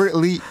Robert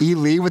E.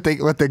 Lee with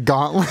the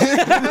gauntlet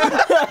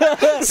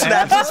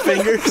snaps his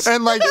fingers.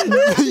 and like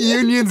the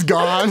Union's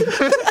gone.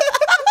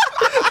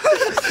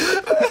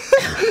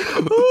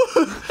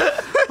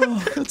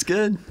 That's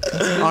good.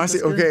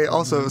 Honestly, okay.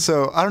 Also,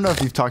 so I don't know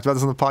if you've talked about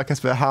this on the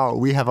podcast, but how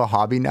we have a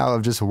hobby now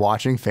of just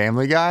watching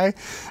Family Guy.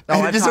 Oh,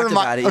 And I've talked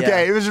about it, yeah.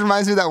 Okay, it just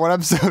reminds me of that one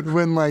episode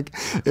when like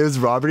it was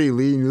Robert E.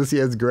 Lee and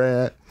Ulysses S.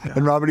 Grant,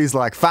 and Robert E's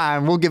like,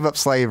 "Fine, we'll give up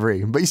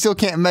slavery, but you still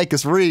can't make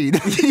us read."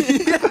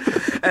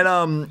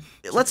 And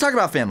let's talk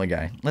about Family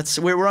Guy.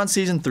 We're on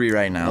season 3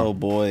 right now. Oh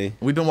boy.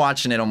 We've been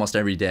watching it almost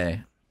every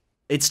day.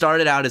 It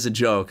started out as a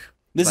joke.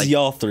 This is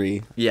y'all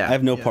three. Yeah. I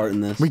have no part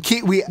in this. we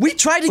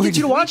tried to get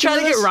you to We watch tried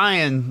to this. get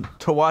Ryan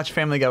to watch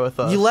Family Guy with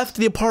us. You left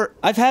the apart.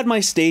 I've had my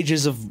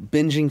stages of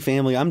binging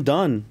Family. I'm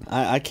done.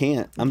 I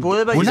can't. What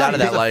about We're you? not out of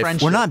that Because life.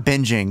 friendship. We're not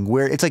binging.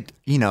 It's like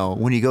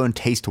when you go and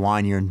taste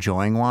wine, you're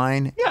enjoying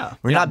wine. Yeah.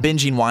 We're not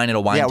binging wine at a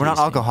wine Yeah, we're not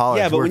tasting. alcoholics.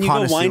 Yeah, but we're when you go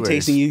wine connoisseurs.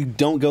 tasting, you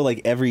don't go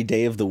like every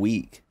day of the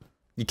week.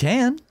 You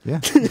can. Yeah,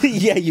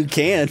 Yeah, you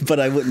can, but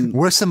I wouldn't.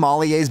 we're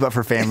sommeliers, but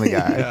for Family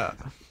Guy. Yeah.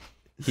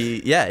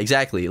 Yeah,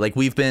 exactly. Like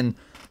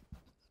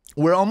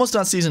we're almost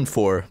on season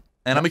 4,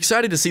 and I'm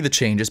excited to see the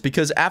changes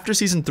because after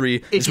season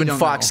 3 is you when don't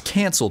Fox know.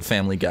 canceled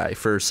Family Guy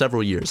for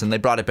several years, and they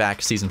brought it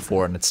back season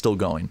 4, and it's still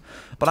going.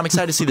 But I'm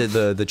excited to see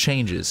the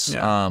changes.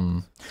 Yeah.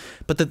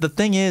 But the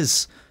thing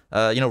is,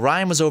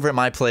 Ryan was over at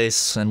my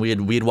place, and we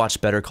had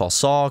watched Better Call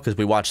Saul because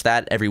we watch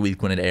that every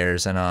week when it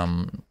airs, and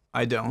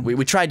I don't.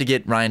 we tried to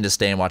get Ryan to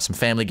stay and watch some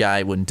Family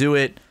Guy, wouldn't do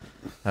it.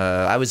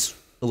 I was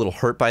a little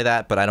hurt by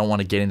that, but I don't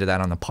want to get into that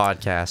on the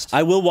podcast.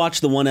 I will watch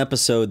the one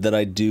episode that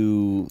I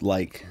do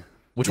like.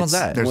 Which one's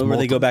that? there's Where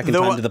they go back in The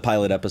time one- to the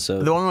pilot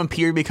episode. The one when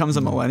Peter becomes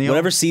a millennial.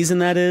 Whatever season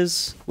that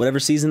is,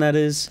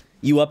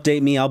 you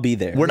update me, I'll be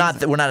there. We're not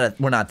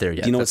there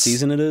yet. Do you know what That's-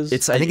 season it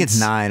is? I think it's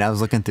 9. I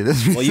was looking through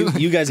this. Well,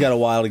 you guys got a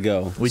while to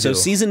go. We so do.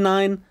 season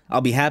 9,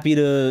 I'll be happy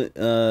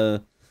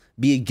to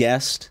be a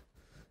guest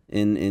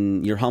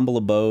in your humble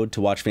abode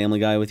to watch Family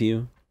Guy with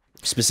you.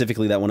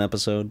 Specifically that one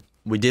episode.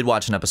 We did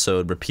watch an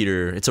episode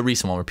where it's a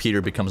recent one where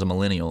Peter becomes a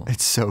millennial.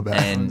 It's so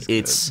bad. And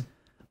it's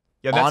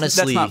Yeah, that's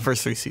honestly- not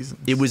first 3 seasons.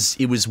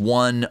 it was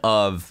one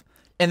of,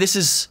 and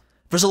there's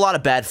a lot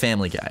of bad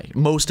Family Guy.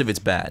 Most of it's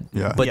bad.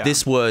 Yeah. But Yeah.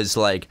 this was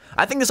like,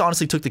 I think this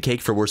honestly took the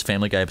cake for worst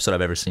Family Guy episode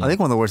I've ever seen. I think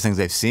one of the worst things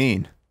I've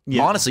seen.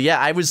 Yeah. Honestly, yeah,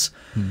 I was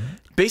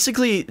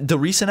basically the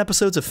recent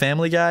episodes of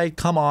Family Guy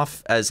come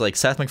off as like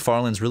Seth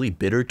MacFarlane's really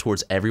bitter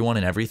towards everyone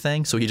and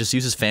everything, so he just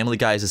uses Family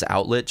Guy as his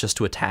outlet just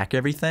to attack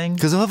everything.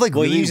 Because they'll have like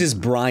Well, really, he uses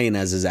Brian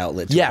as his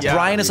outlet. to Yeah, attack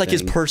Brian is like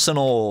his everything.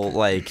 personal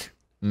like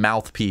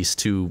mouthpiece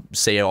to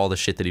say all the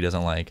shit that he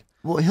doesn't like.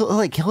 well,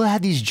 he'll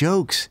have these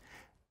jokes,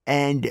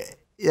 and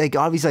like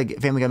obviously like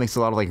Family Guy makes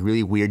a lot of like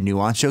really weird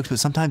nuanced jokes, but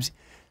sometimes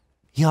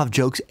he'll have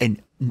jokes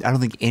and I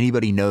don't think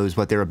anybody knows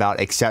what they're about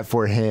except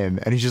for him,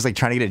 and he's just like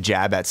trying to get a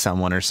jab at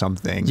someone or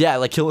something. Yeah,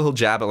 like he'll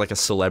jab at like a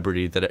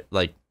celebrity that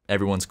like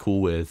everyone's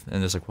cool with,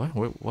 and it's like,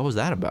 what was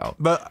that about?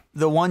 But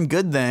the one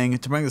good thing,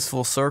 to bring this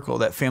full circle,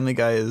 that Family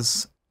Guy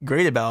is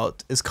great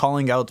about is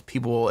calling out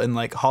people in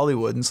like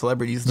Hollywood and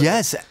celebrities. That,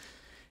 Yes,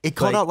 it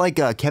called Like-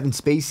 out like Kevin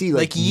Spacey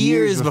like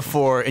years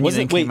before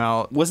anything came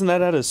out. Wasn't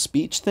that at a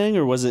speech thing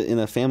or was it in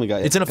a Family Guy?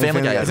 It's in a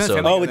Family Guy Family Guy. episode.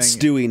 Family Guy. Oh, it's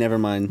Stewie. Never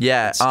mind.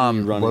 Yeah, It's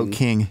Stewie running. Woke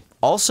King.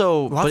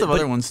 Also, Lots of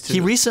other ones, too. He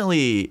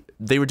recently,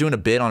 they were doing a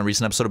bit on a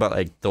recent episode about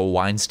like the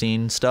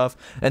Weinstein stuff,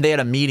 and they had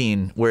a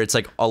meeting where it's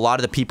like a lot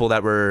of the people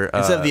that were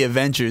Instead of the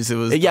Avengers, it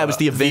was it was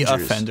the Avengers. The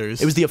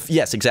offenders. It was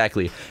yes,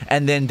 exactly.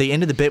 And then they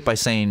ended the bit by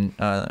saying,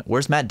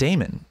 "Where's Matt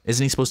Damon?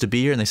 Isn't he supposed to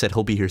be here?" And they said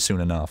he'll be here soon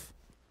enough.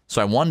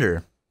 So I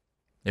wonder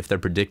if they're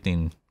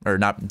predicting or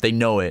not. They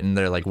know it and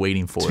they're like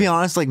waiting for it. To be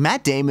honest, like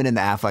Matt Damon and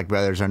the Affleck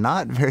brothers are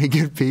not very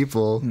good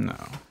people. No.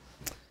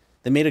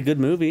 They made a good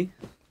movie,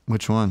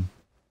 Which one?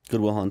 Good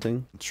Will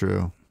Hunting.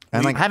 True.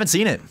 And like I haven't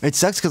seen it. it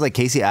sucks because like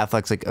Casey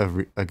Affleck's like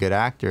a good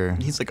actor.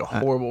 He's like a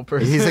horrible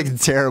person. He's like a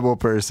terrible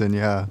person.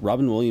 Yeah.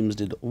 Robin Williams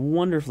did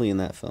wonderfully in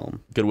that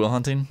film. Good Will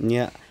Hunting.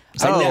 Yeah.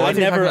 Oh, I I think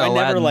you're never talking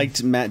Aladdin.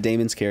 liked Matt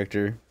Damon's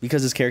character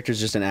because his character's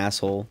just an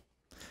asshole.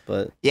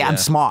 But Yeah, I'm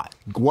smart.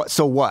 What?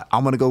 So what?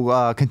 I'm gonna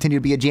go continue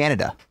to be a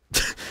janitor.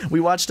 We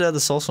watched The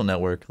Social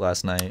Network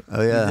last night.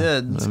 Oh yeah. We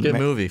did. It's a good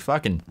movie.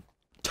 Fucking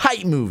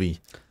tight movie.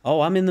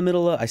 oh, I'm in the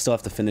middle of. I still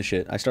have to finish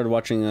it. I started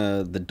watching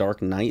The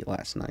Dark Knight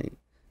last night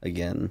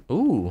again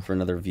Ooh. for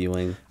another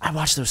viewing. I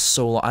watched those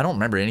so long. I don't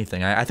remember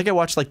anything. I think I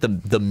watched like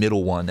the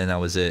middle one, and that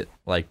was it.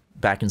 Like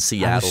back in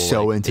Seattle. I was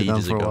so like, into them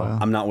ages for a ago. while.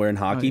 I'm not wearing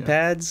hockey yeah.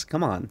 pads.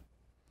 Come on,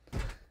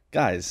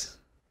 guys.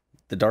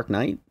 The Dark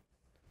Knight.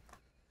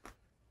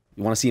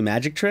 You want to see a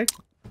magic trick?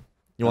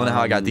 You want to know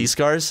how I got these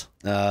scars?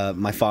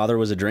 My father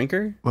was a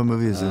drinker. What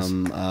movie is this?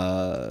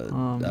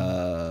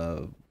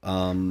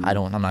 I'm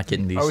not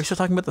getting these. Are we still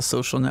talking about The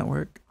Social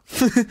Network?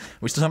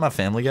 We still talking about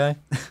Family Guy?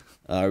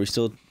 Are we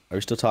still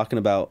talking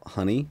about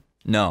Honey?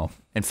 No.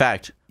 In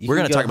fact, You we're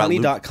can going to talk about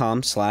Loot.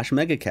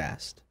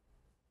 honey.com/megacast.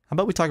 How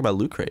about we talk about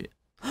Loot Crate?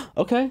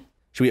 Okay.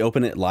 Should we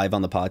open it live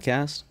on the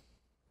podcast?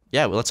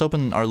 Yeah, well, let's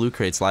open our Loot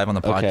Crates live on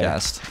the Okay.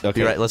 podcast.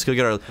 Okay. Be right. Let's go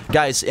get our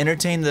guys.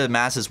 Entertain the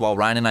masses while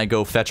Ryan and I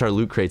go fetch our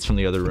Loot Crates from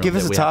the other room. Give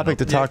us that a we haven't topic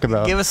to opened. talk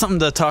about. Give us something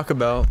to talk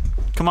about.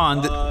 Come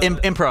on,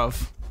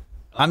 improv.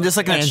 I'm just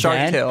looking at And Shark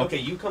then? Tale. Okay,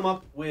 you come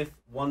up with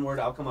one word,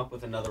 I'll come up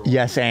with another one.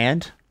 Yes,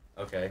 and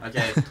Okay.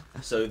 Okay.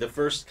 So the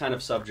first kind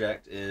of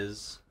subject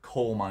is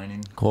Coal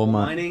mining. coal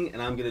mine. mining,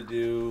 and I'm gonna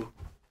do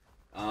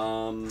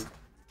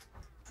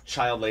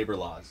child labor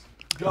laws.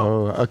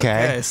 Oh, okay.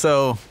 Okay,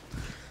 so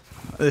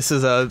this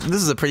is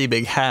a pretty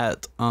big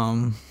hat.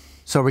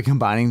 So are we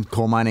combining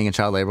coal mining and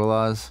child labor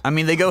laws? I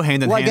mean they go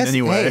hand in Well, I hand guess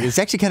anyway. hey, this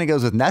actually kind of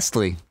goes with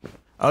Nestle.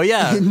 Oh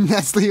yeah.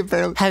 Nestle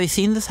apparently. Have you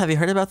seen this? Have you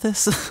heard about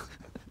this?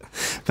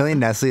 Apparently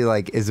Nestle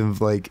like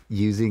isn't like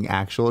using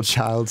actual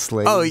child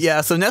slaves. Oh yeah,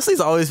 so Nestle's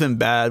always been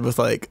bad with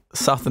like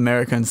South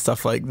America and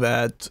stuff like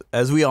that.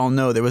 As we all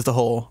know, there was the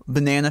whole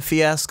banana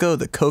fiasco,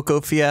 the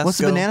cocoa fiasco. What's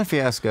the banana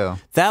fiasco?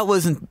 That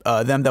wasn't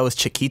them. That was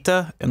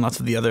Chiquita and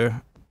lots of the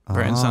other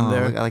brands on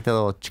there. I like that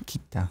little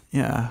chiquita.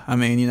 Yeah, I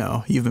mean, you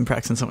know, you've been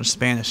practicing so much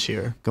Spanish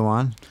here. Go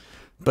on.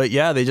 But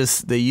yeah,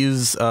 they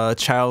use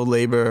child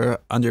labor,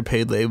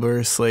 underpaid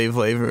labor, slave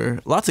labor,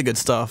 lots of good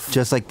stuff.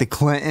 Just like the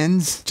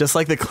Clintons. Just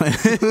like the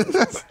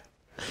Clintons.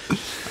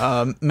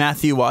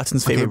 Matthew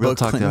Watson's favorite real book,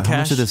 talk Clinton though. How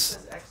Cash. much of this?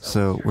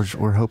 So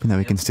we're hoping that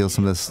we can steal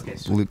some of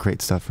this Loot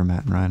Crate stuff from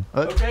Matt and Ryan.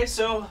 Okay,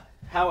 so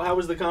how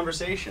was the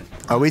conversation?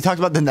 Oh, we talked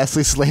about the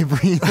Nestle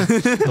slavery.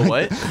 The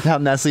what? How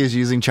Nestle is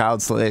using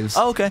child slaves.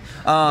 Oh, okay.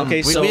 Okay,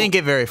 we so didn't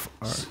get very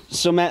far.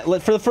 so Matt,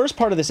 for the first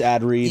part of this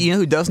ad read, You know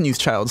who doesn't use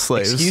child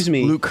slaves? Excuse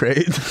me. Loot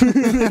Crate.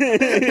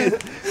 I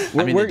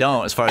mean, we're- they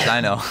don't, as far as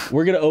I know.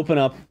 we're gonna open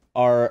up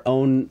our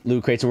own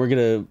loot crates, and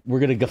we're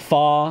gonna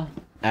guffaw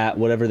at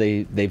whatever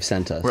they've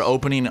sent us. We're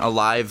opening a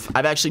live.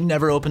 I've actually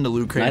never opened a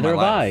Loot Crate Neither in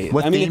have my I. life.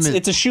 What I mean, theme is-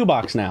 it's a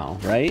shoebox now,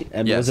 right?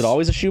 And Yes. was it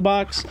always a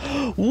shoebox?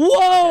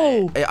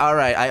 Whoa! All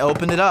right, I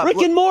opened it up. Rick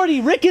and Morty!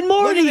 Rick and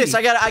Morty! Look at this.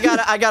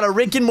 I got a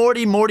Rick and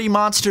Morty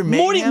Monster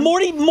Mayhem.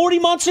 Morty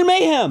Monster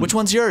Mayhem! Which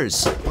one's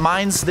yours?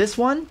 Mine's this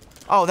one.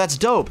 Oh, that's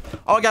dope.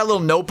 Oh, I got a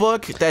little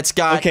notebook that's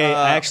got. Okay,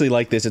 I actually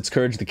like this. It's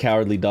Courage the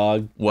Cowardly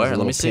Dog. Where? There's a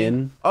Let me little see.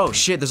 pin. Oh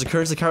shit, there's a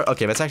Courage the Coward.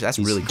 Okay, that's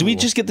really cool. Do we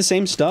just get the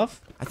same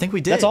stuff? I think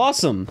we did. That's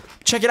awesome.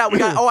 Check it out. We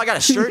got. Oh, I got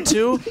a shirt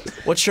too.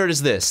 What shirt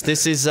is this?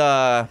 This is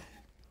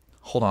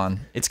Hold on.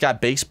 It's got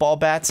baseball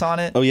bats on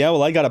it. Oh yeah,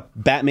 well I got a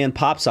Batman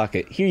pop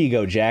socket. Here you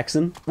go,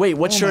 Jackson. Wait,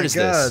 what shirt is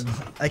this?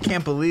 I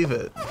can't believe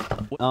it.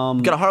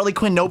 Got a Harley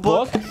Quinn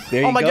notebook. Book?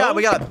 There Oh you my go. god,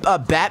 we got a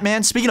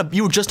Batman. Speaking of,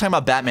 you were just talking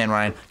about Batman,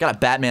 Ryan. Got a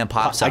Batman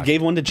pop I socket.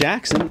 gave one to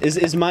Jackson.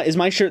 Is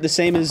my shirt the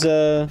same as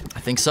I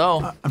think so.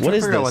 what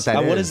is figure out this? what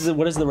that What is.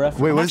 is the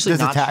reference? Wait, actually does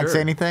the not tag sure. say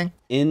anything?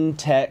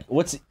 Intech.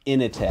 What's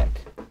Initech?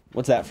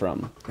 What's that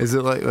from? Is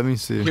it like? Let me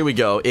see. Here we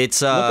go.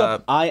 It's Look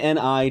up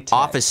INI Tech.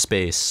 Office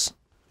Space.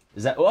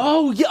 Is that?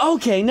 Oh yeah.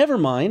 Okay, never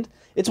mind.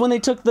 It's when they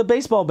took the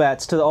baseball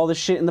bats to all the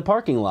shit in the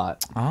parking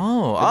lot.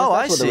 Oh,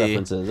 I I guess that's what the see.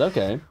 reference is.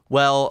 Okay.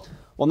 Well,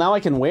 Well, now I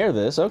can wear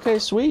this. Okay,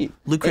 sweet.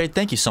 Luke, Crate,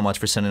 thank you so much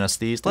for sending us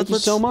these. you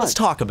so much. Let's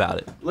talk about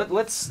it.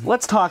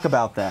 Let's talk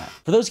about that.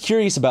 For those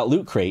curious about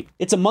Loot Crate,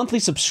 it's a monthly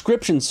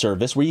subscription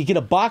service where you get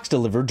a box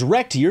delivered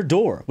direct to your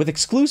door with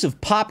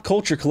exclusive pop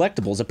culture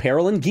collectibles,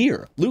 apparel, and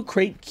gear. Loot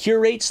Crate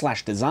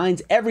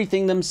curates/designs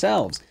everything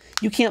themselves.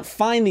 You can't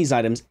find these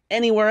items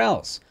anywhere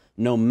else.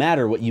 No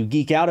matter what you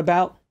geek out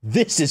about,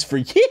 This is for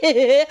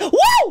you.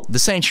 Woo!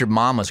 This ain't your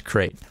mama's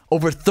crate.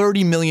 Over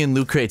 30 million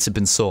loot crates have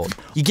been sold.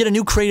 You get a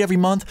new crate every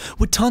month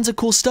with tons of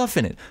cool stuff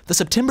in it. The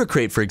September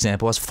crate, for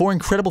example, has 4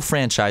 incredible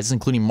franchises,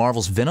 including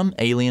Marvel's Venom,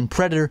 Alien,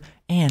 Predator,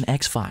 and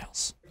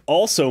X-Files.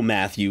 Also,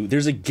 Matthew,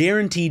 there's a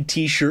guaranteed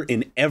t-shirt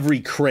in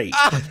every crate.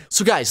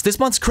 So guys, this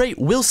month's crate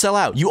will sell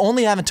out. You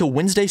only have until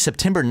Wednesday,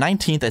 September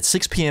 19th at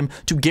 6 p.m.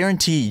 to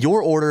guarantee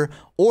your order,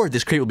 or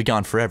this crate will be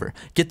gone forever.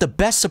 Get the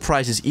best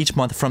surprises each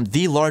month from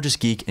the largest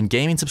geek and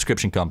gaming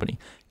subscription company.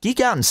 Geek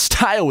out in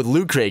style with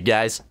Loot Crate,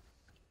 guys.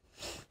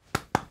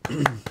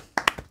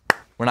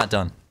 We're not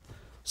done.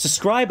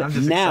 Subscribe I'm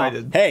just now.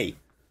 excited. Hey,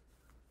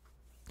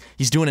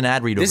 He's doing an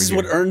ad read over here. this is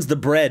what earns the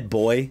bread,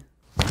 boy.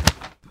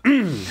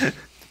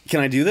 Can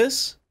I do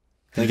this?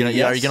 Can I get a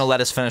yes? Are you gonna let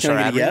us finish Can our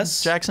I get ad a read,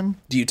 yes? Jackson?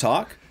 Do you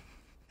talk?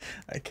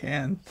 I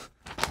can.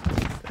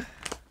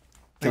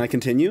 Can I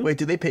continue? Wait,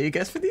 do they pay you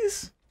guys for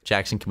these?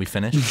 Jackson, can we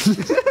finish? Do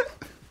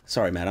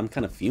Sorry, Matt. I'm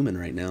kind of fuming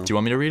right now. you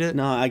want me to read it?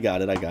 No, I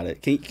got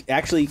it. Can you,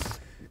 actually,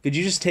 could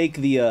you just take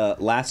the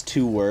last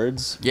 2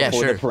 words Yeah,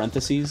 before sure. the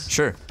parentheses?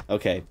 Sure.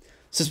 Okay.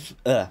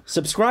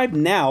 Subscribe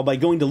now by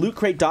going to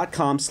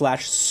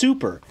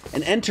lootcrate.com/super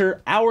and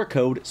enter our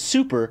code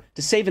SUPER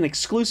to save an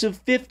exclusive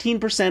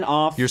 15%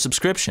 off. Your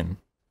subscription.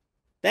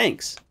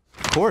 Thanks.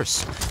 Of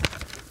course.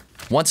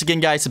 Once again,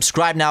 guys,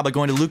 subscribe now by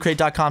going to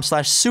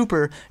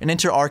lootcrate.com/super and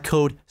enter our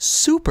code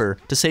SUPER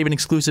to save an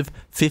exclusive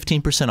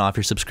 15% off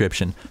your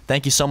subscription.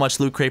 Thank you so much,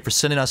 Loot Crate, for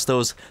sending us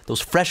those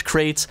fresh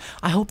crates.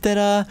 I hope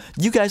that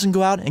you guys can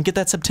go out and get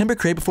that September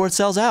crate before it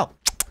sells out.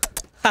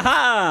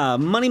 Haha!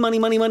 Money, money,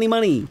 money, money,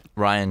 money.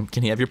 Ryan,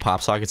 can you have your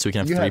pop socket so we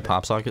can have 3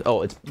 pop sockets?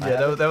 Oh, it's...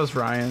 Yeah, that was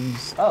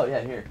Ryan's. Oh,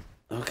 yeah, here.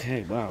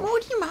 Okay, wow.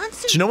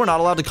 Do you know we're not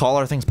allowed to call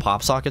our things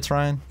pop sockets,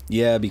 Ryan?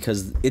 Yeah,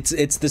 because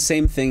it's the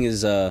same thing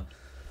as I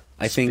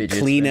think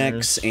Fidget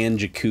Kleenex spinners. and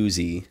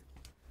jacuzzi.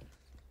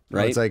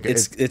 Right? it's like-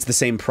 it's the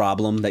same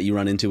problem that you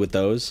run into with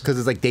those. Because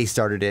it's like they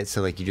started it,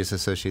 so like you just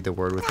associate the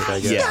word with it, I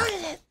guess.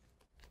 Yeah.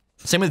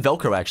 Same with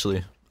Velcro,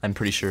 actually. I'm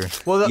pretty sure.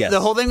 Well, Yes. the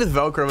whole thing with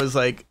Velcro was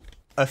like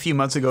a few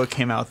months ago it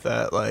came out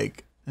that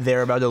like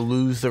they're about to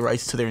lose the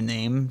rights to their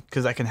name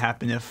because that can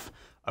happen if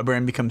a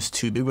brand becomes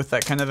too big with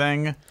that kind of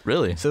thing.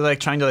 Really? So they're like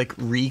trying to like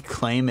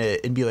reclaim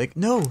it and be like,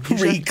 no, you should-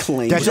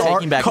 Reclaim. That's We're our-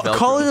 taking back Velcro.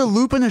 call it a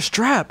loop and a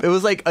strap. It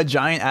was like a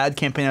giant ad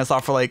campaign I saw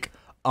for like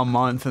a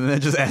month and then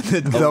it just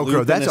ended. loop Velcro.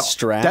 and That's a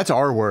strap? That's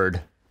our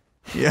word.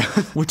 Yeah.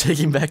 We're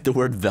taking back the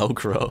word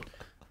Velcro.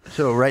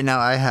 So right now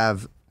I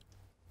have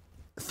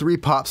 3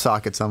 pop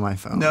sockets on my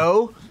phone.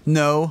 No.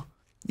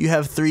 You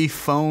have 3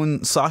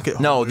 phone socket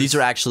holders. No, these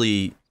are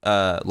actually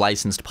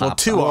licensed pop Well,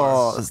 2 sockets.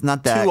 Oh, are. it's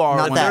not that. 2 are.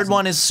 Not The that. third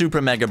one is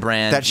SuperMega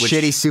brand. That which,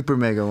 shitty Super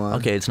Mega one.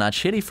 Okay, it's not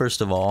shitty, first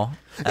of all.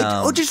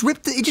 It just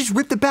ripped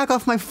the back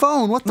off my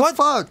phone. What the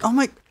fuck? Oh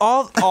my!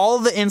 All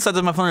the insides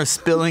of my phone are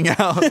spilling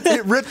out.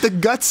 It ripped the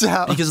guts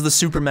out. Because of the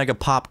SuperMega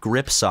Pop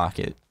grip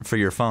socket for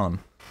your phone,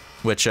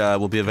 which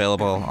will be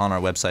available on our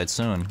website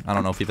soon. I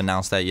don't know if we've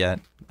announced that yet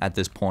at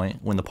this point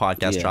when the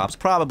podcast Yeah. drops.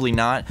 Probably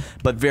not,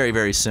 but very,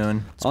 very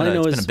soon. It's All I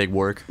know been is a big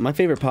work. My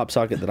favorite pop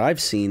socket that I've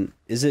seen,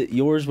 is it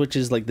yours, which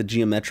is like the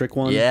geometric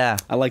one? Yeah.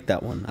 I like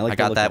that one. I I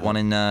got that one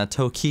in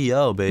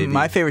Tokyo, baby.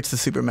 My favorite's the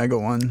Super Mega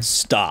one.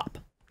 Stop.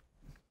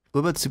 What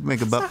about Super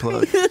Mega butt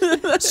plug?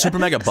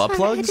 SuperMega butt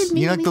plugs?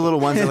 You know, like the little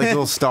ones that like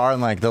little star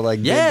and like they're like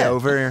Yeah. bend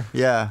over.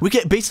 Yeah. We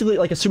get basically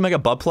like a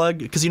SuperMega butt plug,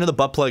 because you know the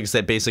butt plugs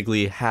that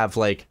basically have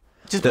like...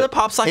 Just put a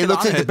pop socket It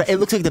looks on like it. it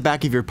looks like the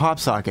back of your pop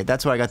socket.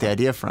 That's where I got the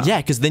idea from. Yeah,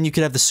 because then you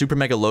could have the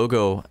SuperMega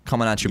logo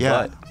coming out your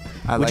Yeah. butt.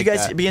 I Would like you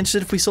guys that. be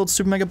interested if we sold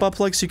SuperMega butt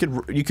plugs? So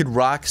you could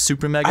rock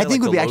SuperMega. I think it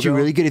would the be actually logo?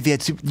 really good if you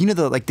had, you know,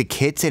 the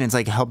kits and it's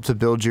like help to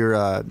build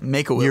your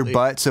Make-A-Willy. your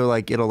butt so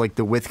like it'll like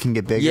the width can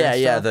get bigger. Yeah,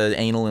 and yeah, stuff. the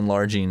anal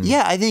enlarging.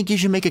 Yeah, I think you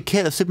should make a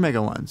kit of Super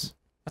Mega ones.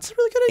 That's a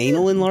really good idea.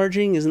 Anal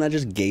enlarging? Isn't that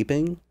just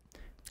gaping?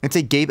 It's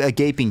a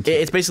gaping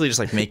kit. It's basically just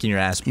like making your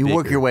ass. You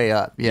work bigger. your way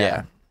up. Yeah.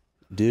 Yeah.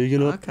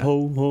 Digging up,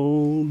 ho,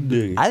 ho,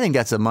 digging. I think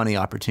that's a money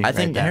opportunity. I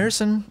think right there.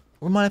 Harrison,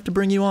 we might have to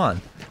bring you on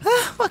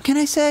What can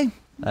I say?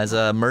 as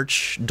a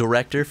merch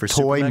director for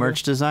Toy SuperMega.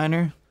 merch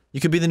designer. You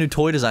could be the new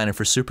toy designer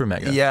for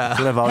SuperMega. Yeah. That's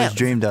what I've always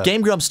dreamed of.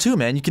 Game Grumps too,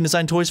 man. You can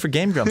design toys for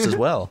Game Grumps as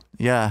well.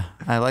 Yeah,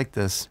 I like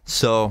this.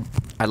 So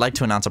I'd like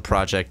to announce a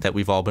project that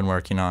we've all been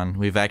working on.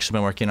 We've actually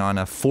been working on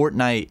a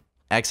Fortnite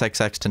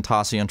XXX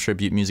Tentacion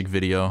tribute music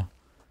video.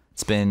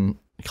 It's been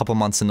a couple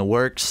months in the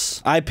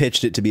works. I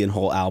pitched it to be a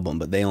whole album,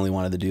 but they only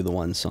wanted to do the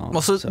one song.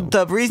 Well, so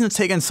the reason it's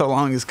taken so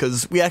long is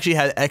because we actually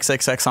had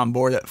XXX on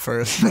board at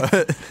first.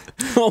 But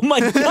Oh my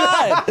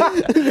God!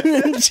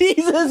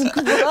 Jesus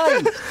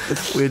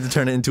Christ! We had to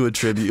turn it into a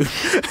tribute.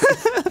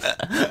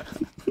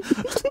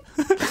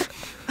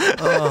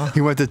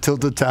 He went to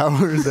Tilted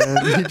Towers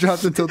and he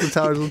dropped the Tilted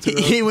Towers into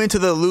the he went to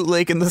the loot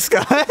lake in the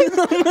sky.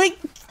 Oh my-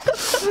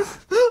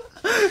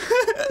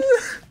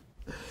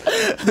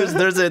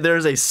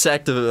 there's a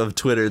sect of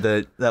Twitter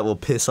that will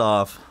piss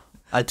off.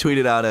 I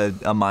tweeted out a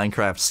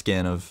Minecraft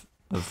skin of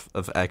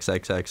of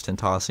XXX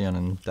Tentacion,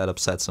 and that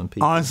upset some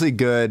people. Honestly,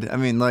 good. I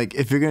mean, like,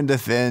 if you're gonna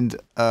defend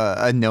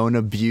a known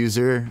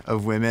abuser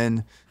of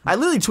women, I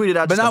literally tweeted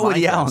out, But just not a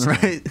Woody Minecraft. Allen,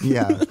 right?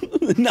 yeah.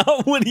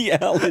 Not Woody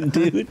Allen,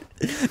 dude.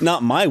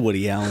 Not my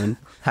Woody Allen.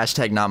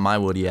 Hashtag not my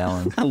Woody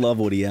Allen. I love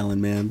Woody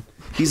Allen, man.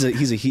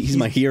 He's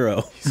my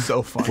hero.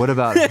 So fun. What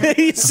about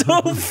He's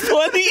so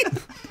funny.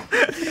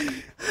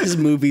 His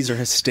movies are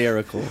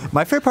hysterical.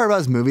 my favorite part about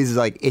his movies is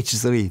like it's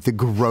just literally the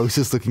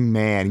grossest looking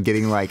man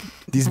getting like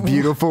these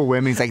beautiful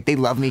women. He's like, they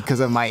love me because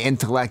of my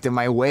intellect and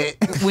my wit.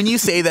 When you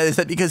say that, is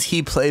that because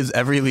he plays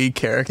every lead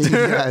character?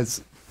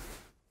 yes.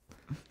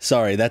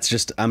 Sorry, that's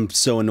just I'm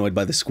so annoyed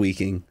by the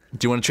squeaking.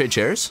 Do you want to trade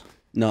chairs?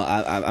 No,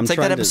 I'm It's like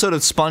trying that episode of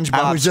I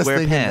SpongeBob was just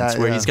thinking SquarePants that,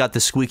 where yeah. he's got the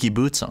squeaky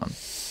boots on.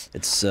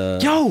 It's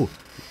Yo,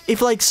 if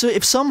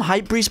some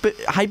hype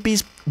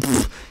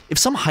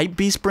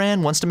beast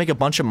brand wants to make a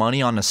bunch of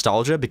money on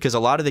nostalgia, because a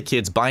lot of the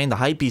kids buying the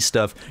hype beast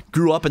stuff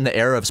grew up in the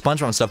era of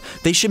SpongeBob and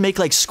stuff, they should make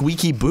like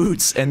squeaky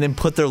boots and then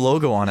put their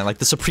logo on it, like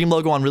the Supreme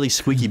logo on really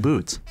squeaky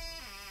boots.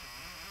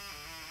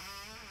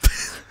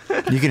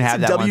 You can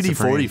have that one, WD-40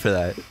 Supreme. for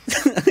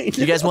that.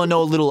 You guys want to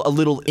know a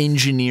little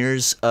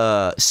engineer's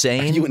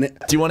saying? You wanna-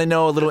 Do you want to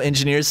know a little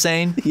engineer's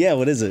saying? yeah.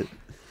 What is it?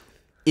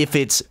 If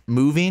it's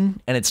moving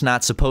and it's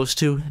not supposed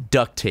to,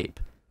 duct tape.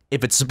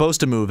 If it's supposed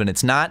to move and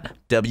it's not,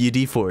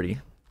 WD-40.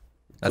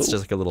 That's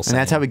just like a little saying.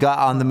 And that's how we got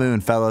on the moon,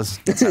 fellas.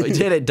 That's how we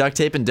did it. Duct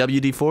tape and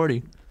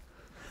WD-40.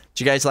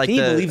 Do you guys like Can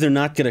you the... believe they're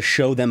not gonna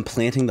show them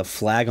planting the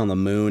flag on the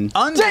moon?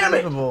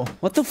 Unbelievable.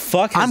 What the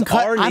fuck has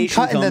our I'm nation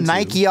cutting come the to?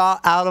 Nike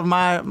out of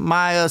my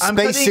I'm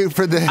spacesuit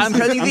for this. I'm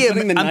cutting I'm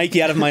cutting the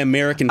Nike out of my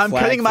American I'm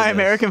flag. cutting for my this.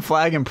 American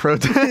flag in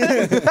protest.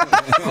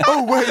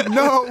 oh wait,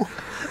 no.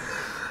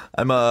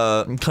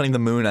 I'm cutting the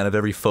moon out of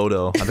every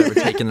photo I've ever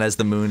taken as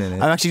the moon in it.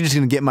 I'm actually just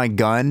gonna get my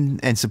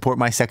gun and support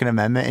my Second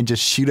Amendment and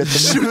just shoot at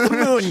the moon. Shoot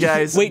the moon,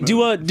 guys. Wait,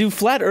 do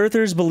flat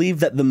earthers believe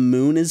that the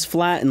moon is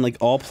flat and like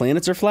all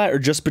planets are flat, or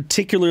just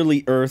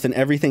particularly Earth and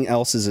everything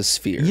else is a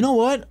sphere? You know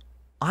what?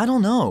 I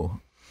don't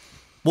know.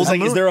 well, like,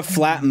 is there a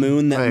flat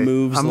moon that Wait,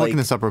 moves I'm like looking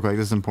this up real quick.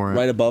 This is important.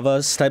 right above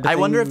us? Type of I thing?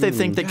 wonder if they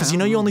think that, because you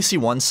know you only see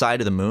one side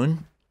of the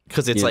moon,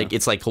 because it's Yeah.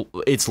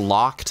 it's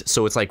locked,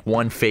 so it's like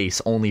one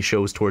face only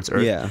shows towards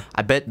Earth. Yeah.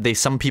 I bet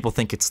some people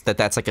think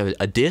that's like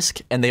a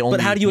disc, and they only.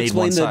 But how do you made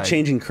explain one the side.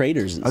 changing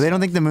craters? And Oh, they don't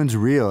think the moon's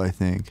real. I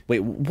think.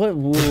 Wait, what?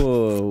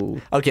 Whoa!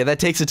 Okay, that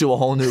takes it to a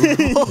whole new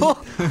level.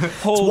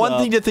 It's Hold one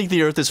up. thing to think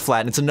the Earth is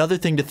flat, and it's another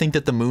thing to think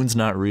that the moon's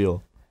not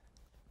real.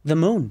 The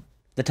moon,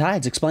 the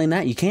tides. Explain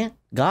that. You can't.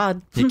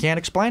 God, You can't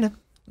explain it.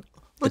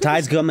 the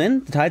tides come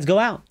in, the tides go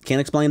out.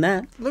 Can't explain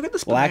that. Look at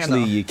this Well, banana.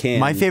 actually, you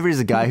can. My favorite is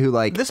a guy who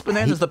like This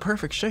banana is the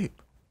perfect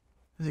shape.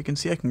 As you can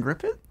see, I can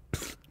grip it.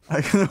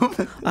 I can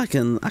open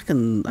it.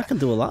 I can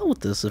do a lot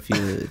with this if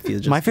you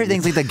just. My favorite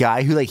thing's like the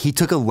guy who like he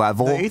took a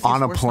level The atheist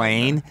on a worst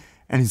plane nightmare.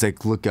 and he's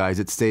like, look guys,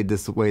 it stayed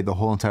this way the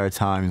whole entire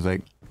time. He's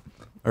like,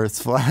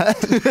 Earth's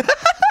flat.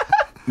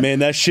 Man,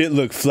 that shit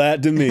looked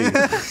flat to me.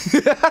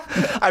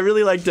 I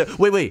really like to.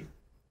 Wait.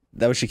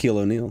 That was Shaquille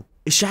O'Neal.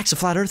 Shaq's a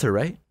flat earther,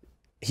 right?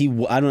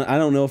 I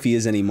don't know if he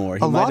is anymore.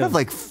 He A might lot have, of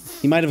like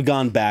he might have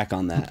gone back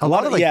on that. A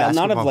lot of, like, yeah, a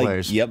lot of basketball like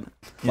players. yep,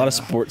 a lot of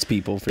sports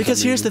people. For Because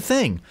some here's the reason.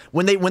 thing: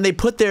 when they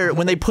put the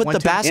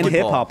and basketball,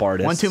 hip hop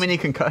artists. One too many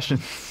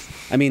concussions.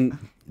 I mean,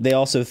 they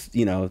also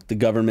the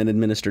government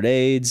administered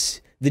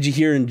AIDS. Did you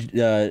hear?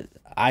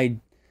 I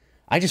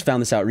just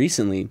found this out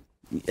recently.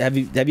 Have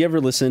you ever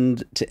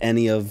listened to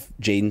any of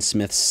Jaden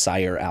Smith's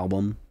Sire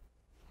album?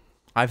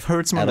 I've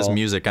heard some of At his all.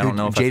 music. I don't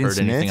know if Jaden I've heard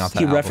anything Smith? off that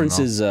He album,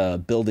 references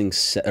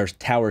or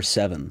Tower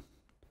 7.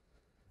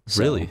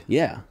 So, Really?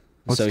 Yeah.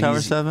 what's So Tower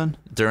he's- 7?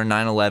 though. During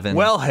 9/11.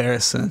 Well,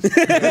 Harrison.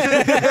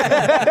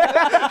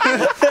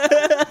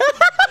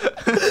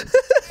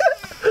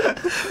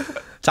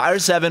 Tower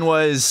 7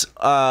 was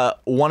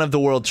one of the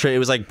World Trade. It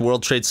was like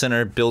World Trade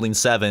Center Building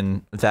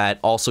 7 that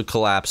also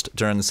collapsed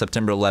during the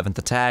September 11th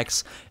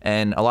attacks.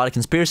 And a lot of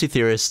conspiracy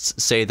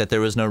theorists say that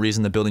there was no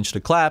reason the building should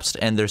have collapsed.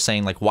 And they're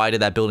saying, like, why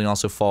did that building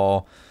also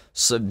fall?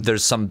 So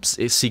there's some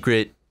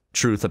secret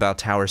truth about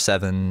Tower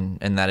 7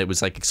 and that it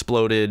was like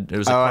exploded. It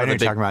was like Oh, part I of know a what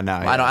big, you're talking about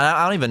now,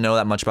 I don't even know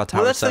that much about Tower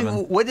Well, that's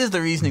 7. what is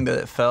the reasoning that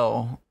it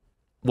fell?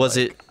 Was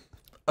it?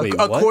 Wait,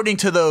 what? According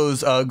to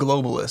those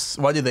globalists,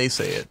 why did they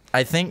say it?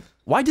 I think.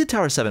 Why did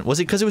Tower 7? Was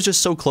it because it was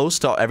just so close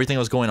to everything that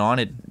was going on?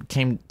 It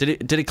came.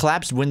 Did it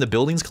collapse when the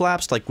buildings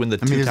collapsed? Like when the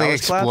I mean, two there's like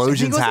towers collapsed? I think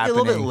explosions it was like a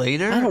little bit happening.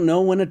 later. I don't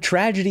know. When a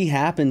tragedy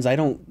happens, I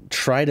don't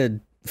try to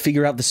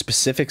figure out the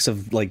specifics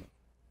of like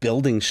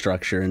building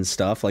structure and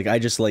stuff. Like I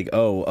just like,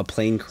 oh, a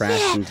plane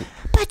crashed into.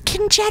 But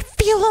can jet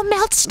fuel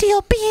melt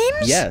steel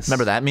beams? Yes.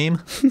 Remember that meme?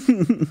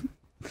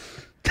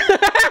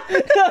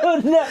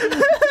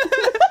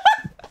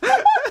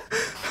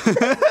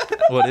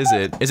 What is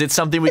it? Is it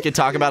something we could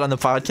talk about on the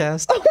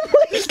podcast? Oh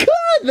my god,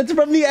 that's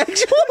from the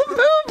actual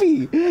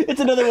movie. It's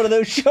another one of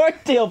those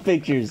Shark Tale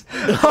pictures.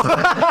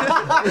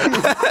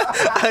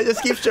 I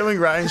just keep showing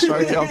Ryan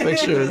Shark Tale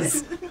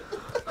pictures.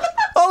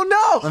 Oh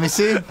no! Let me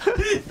see.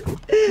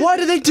 Why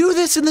did they do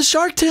this in the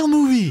Shark Tale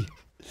movie?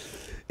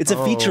 It's a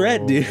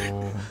featurette, dude.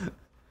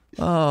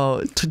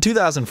 Oh,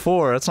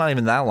 2004. That's not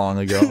even that long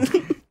ago.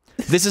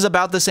 This is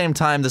about the same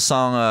time the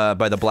song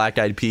by the Black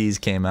Eyed Peas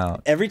came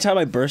out. Every time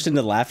I burst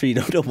into laughter, you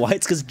don't know why.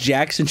 It's because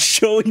Jackson's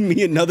showing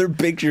me another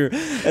picture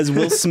as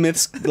Will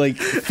Smith's like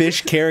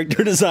fish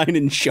character design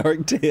in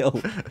Shark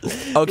Tale.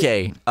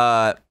 Okay,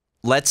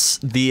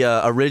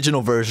 the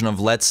original version of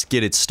 "Let's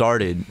Get It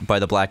Started" by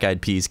the Black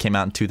Eyed Peas came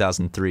out in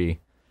 2003.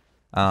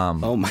 Oh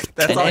my god!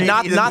 That's all you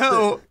need to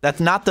know. That's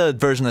not the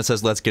version that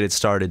says "Let's Get It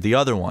Started." The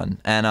other one,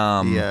 and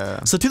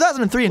Yeah. So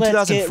 2003 and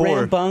Let's 2004. get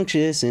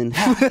rambunctious and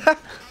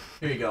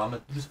Here you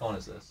go. Whose phone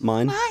is this?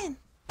 mine. Mine.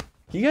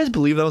 You guys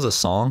believe that was a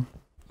song?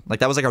 Like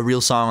that was like a real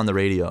song on the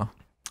radio.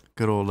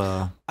 Good old.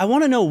 I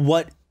want to know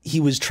what he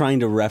was trying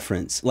to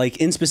reference. Like,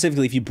 in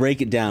specifically, if you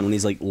break it down, when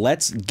he's like,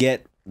 "Let's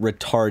get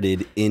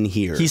retarded in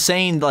here." He's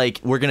saying like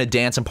we're gonna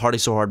dance and party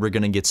so hard we're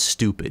gonna get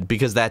stupid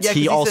because that's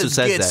he also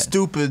says get that.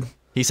 stupid.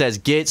 He says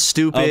get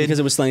stupid. Oh, because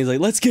it was slang. He's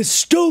like, "Let's get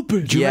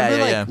stupid." Do you Yeah, remember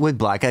yeah, like yeah. when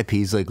Black Eyed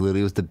Peas like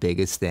literally was the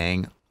biggest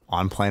thing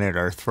on planet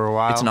Earth for a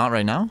while? It's not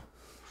right now.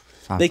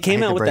 They came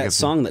I hate out to with break that it.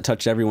 song that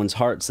touched everyone's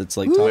hearts. That's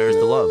like, Where's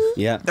the love?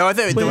 yeah. No, I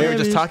thought we were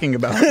just talking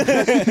about.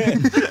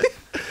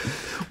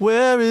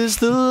 Where is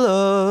the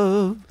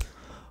love?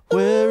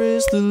 Where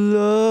is the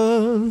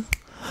love?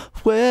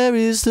 Where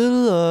is the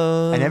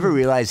love? I never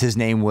realized his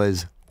name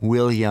was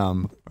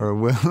William or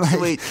Will. Like,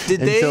 Wait,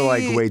 did until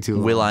they- like way too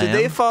long. Will I Did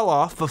they am? fall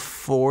off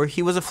before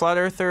he was a flat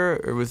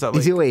earther, or was that like?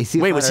 Is he, wait,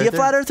 Wait, was he a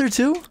flat earther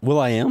too? Will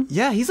I Am?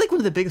 Yeah, he's like one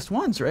of the biggest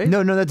ones, right?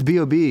 No, that's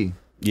B.O.B.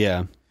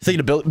 Yeah.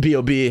 Thinking of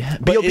B.O.B.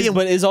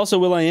 But is also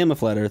Will I Am a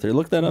flat earther?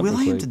 Look that up. real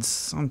William quick. did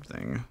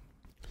something.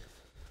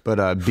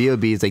 But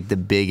B.O.B. is like the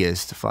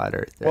biggest flat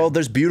earther. Well,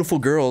 there's beautiful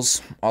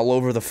girls all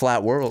over the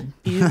flat world.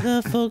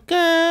 Beautiful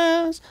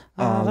girls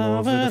All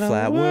over the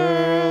flat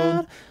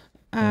world.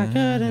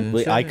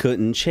 Wait, I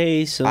couldn't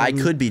chase 'em. I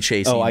could be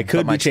chasing. Oh, I could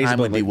but my be chasing, time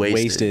but would be like,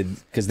 wasted.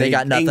 because They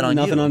got nothing ain't on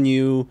nothing you. on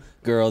you,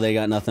 girl. They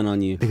got nothing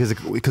on you. because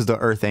the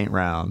Earth ain't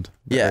round.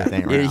 The Yeah, Earth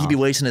ain't yeah, round. he'd be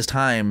wasting his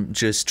time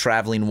just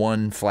traveling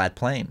one flat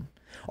plane.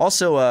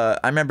 Also, I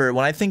remember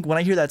when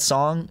I hear that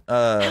song.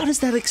 How does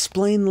that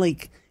explain,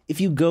 like, if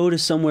you go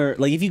somewhere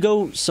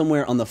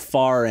on the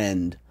far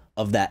end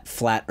of that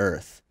flat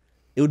Earth,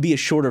 it would be a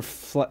shorter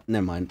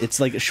never mind. It's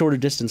like a shorter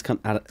distance come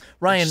out of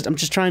Ryan, I'm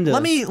just trying to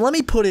Let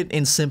me put it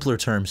in simpler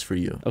terms for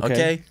you. Okay.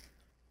 Okay.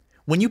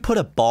 When you put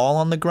a ball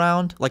on the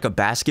ground, like a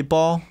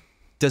basketball,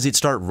 does it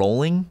start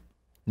rolling?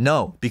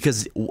 No,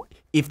 because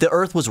if the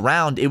Earth was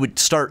round, it would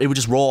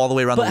just roll all the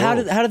way around But the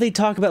world. how do they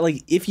talk about,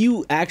 like, if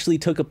you actually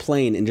took a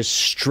plane and just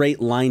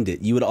straight lined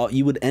it, you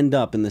would end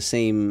up in the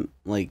same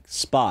like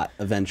spot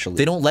eventually.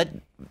 They don't let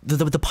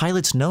the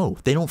pilots know.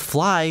 They don't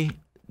fly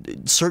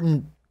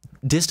certain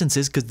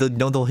distances because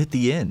they'll hit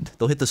the end.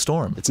 They'll hit the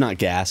storm. It's not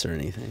gas or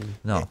anything.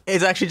 No,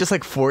 It's actually just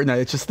like Fortnite.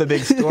 It's just the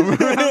big storm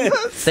around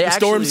us. they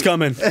Storm's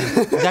coming.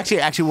 It's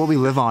actually what we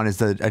live on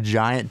is a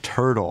giant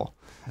turtle,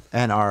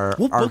 and our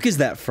What book is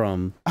that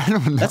from? I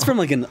don't know. That's from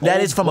like an. That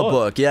old is from a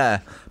book, yeah.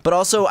 But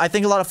also, I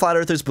think a lot of flat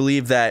earthers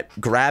believe that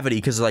gravity,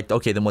 because like,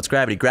 okay, then what's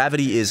gravity?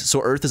 Gravity is,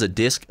 so Earth is a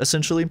disc,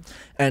 essentially,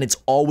 and it's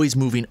always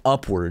moving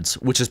upwards,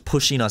 which is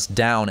pushing us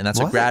down, and that's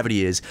what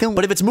gravity is.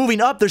 But if it's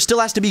moving up, there still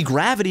has to be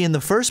gravity in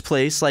the first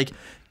place. Like,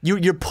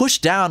 you're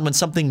pushed down when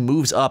something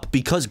moves up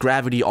because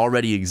gravity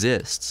already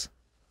exists.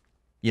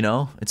 You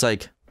know? It's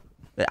like,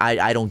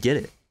 I don't get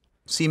it.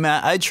 See,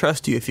 Matt, I'd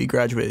trust you if you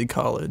graduated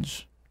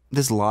college.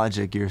 This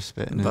logic you're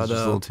spitting is But,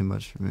 just a little too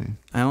much for me.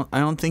 I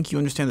don't think you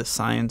understand the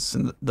science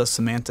and the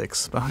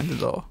semantics behind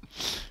it all.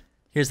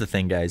 Here's the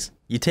thing, guys.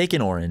 You take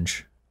an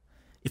orange.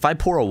 If I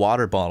pour a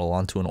water bottle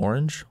onto an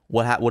orange,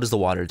 what does the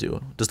water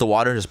do? Does the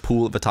water just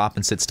pool at the top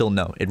and sit still?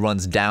 No. It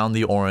runs down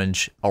the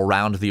orange,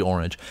 around the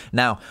orange.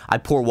 Now, I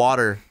pour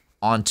water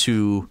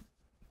onto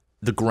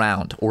the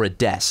ground or a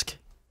desk.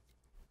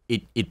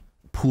 It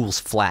pools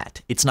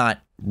flat. It's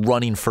not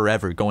running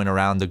forever going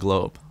around the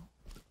globe.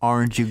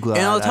 Aren't you glad?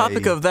 And on the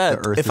topic of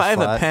that, the Earth if is I have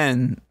flat? a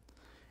pen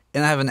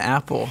and I have an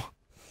apple,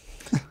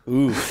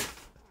 Ooh.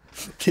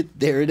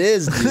 There it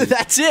is. Dude.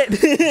 That's it.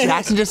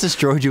 Jackson just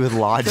destroyed you with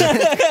logic.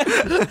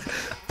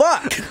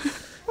 Fuck.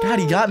 God,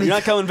 he got me. You're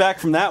not coming back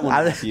from that one.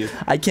 Matthew.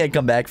 I can't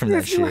come back from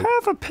that shit.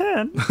 have a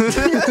pen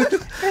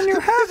and you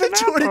have an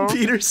Jordan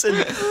Peterson.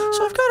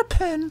 So I've got a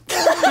pen.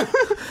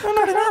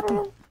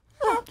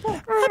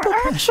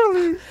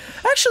 actually,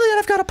 Actually,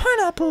 I've got a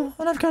pineapple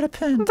and I've got a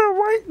pen. the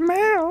white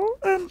male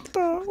and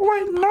the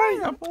white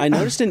knight. I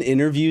noticed in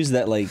interviews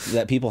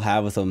that people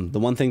have with him, the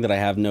one thing that I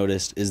have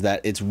noticed is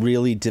that it's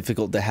really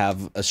difficult to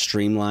have a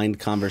streamlined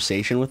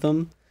conversation with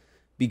him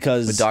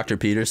because With Dr.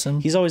 Peterson?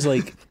 he's always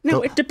like,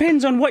 No, it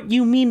depends on what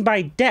you mean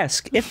by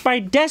desk. If by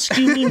desk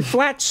you mean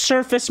flat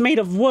surface made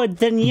of wood,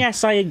 then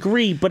yes, I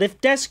agree. But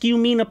if desk you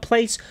mean a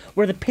place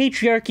where the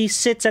patriarchy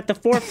sits at the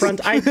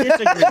forefront, I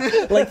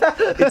disagree. like,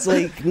 it's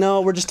like,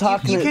 no, we're just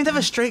talking. you can't have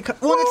a straight.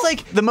 Well, it's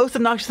like the most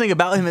obnoxious thing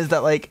about him is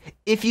that like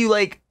if you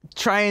like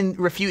try and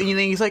refute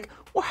anything, he's like,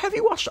 Well, have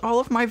you watched all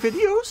of my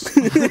videos?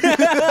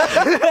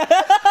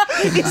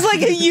 He's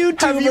like a YouTuber.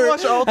 Have you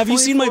watched all Have you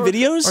seen my 24?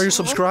 videos? Are you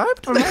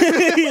subscribed?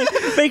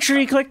 Make sure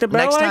you click the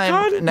bell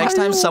icon. Next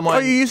time someone.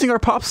 Are you using our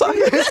pop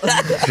socket?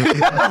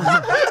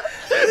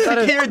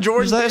 Here,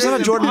 Jordan. Is that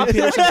a Jordan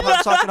Peterson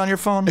pop socket on your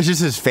phone? It's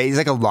just his face. He's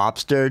like a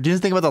lobster. Do you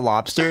think about the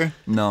lobster?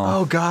 No.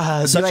 Oh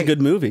God. Such a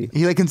good movie.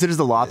 He like considers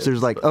the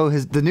lobsters like, oh,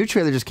 the new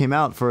trailer just came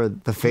out for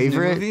The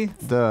Favorite. movie?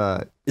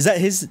 Is that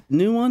his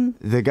new one?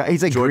 The guy,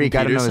 he's like Jordan Greek.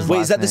 I don't know his Peterson? last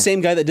Wait, is that the name.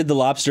 same guy that did The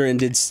Lobster and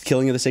did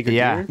Killing of the Sacred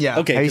Yeah. Deer? Yeah.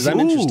 Okay, Have you because I'm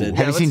seen- interested.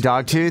 Have you seen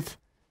Dogtooth?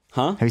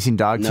 Huh? Have you seen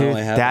Dogtooth? No,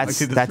 I haven't. That's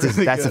That's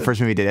really the good. first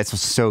movie he did. That's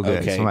so good.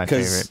 It's Okay, one of my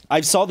because favorite.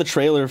 I saw the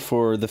trailer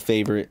for The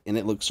Favorite and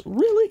it looks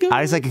really good.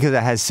 I just like it because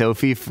it has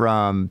Sophie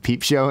from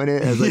Peep Show in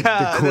it as like Yeah,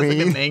 the that's like a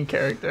queen. main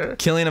character.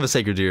 Killing of a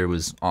Sacred Deer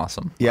was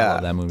awesome. I Yeah.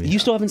 love that movie. You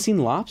still haven't seen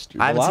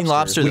Lobster? I haven't seen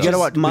Lobster, We though. gotta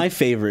We watch my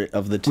favorite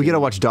of the two. We gotta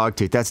watch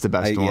Dogtooth. That's the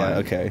best one. Yeah,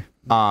 okay.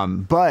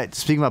 But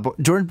speaking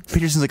about Jordan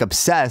Peterson's like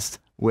obsessed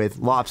with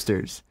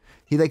lobsters.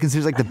 He like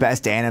considers like the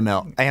best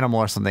animal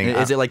or something.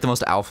 Is it like the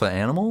most alpha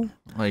animal?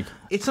 Like,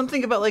 It's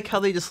something about like how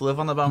they just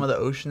live on the bottom of the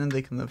ocean and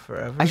they can live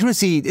forever. I just want to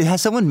see.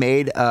 Has someone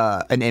made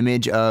an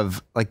image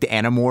of like the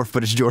Animorph,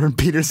 but it's Jordan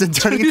Peterson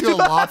turning into a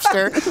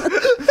lobster?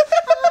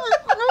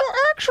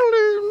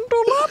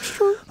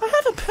 I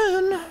have a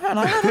pen and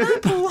I have an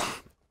apple.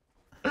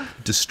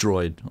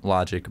 Destroyed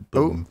logic.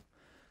 Boom.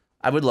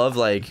 I would love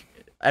like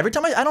every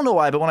time I don't know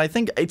why, but when I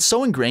think it's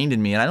so ingrained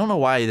in me, and I don't know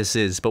why this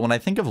is, but when I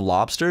think of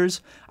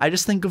lobsters, I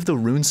just think of the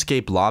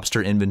RuneScape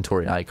lobster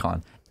inventory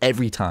icon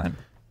every time.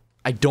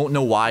 I don't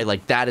know why.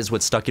 Like that is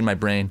what's stuck in my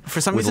brain For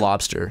some with reason-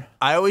 lobster.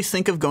 I always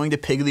think of going to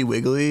Piggly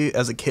Wiggly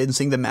as a kid and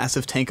seeing the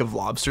massive tank of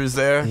lobsters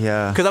there.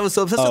 Yeah. Because I was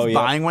so obsessed Oh, with yeah.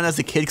 buying one as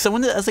a kid. Because I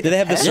wanted it as like Did a they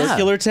have the pet.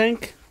 circular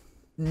tank?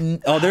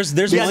 Oh, there's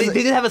Yeah, one. they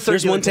did have a There's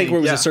circular one tank where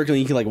it was yeah. a circle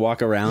and you could like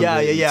walk around. Yeah,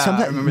 it. yeah, yeah. I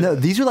Sometimes, remember no,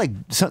 that. these are like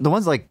the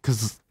ones like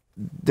because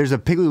there's a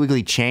Piggly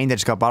Wiggly chain that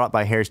just got bought up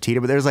by Harris Teeter,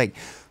 but there's like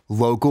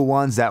local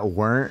ones that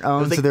weren't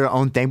owned like to their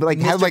own thing, but like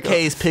had Mr. like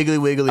K's Piggly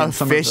Wiggly a in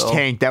fish Somerville.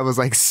 tank that was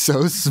like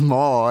so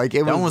small. Like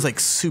it That one was like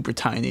super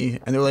tiny,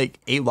 and there were like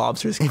 8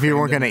 lobsters. if you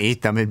weren't crammed gonna in it.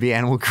 eat them, it'd be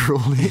animal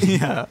cruelty.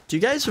 Yeah. Do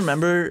you guys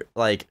remember,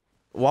 like,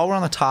 while we're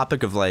on the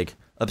topic of like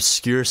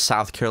obscure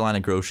South Carolina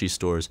grocery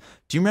stores,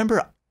 do you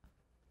remember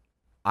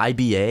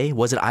IBA?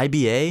 Was it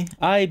IBA?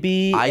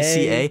 IBA.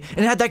 ICA?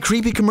 And it had that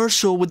creepy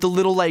commercial with the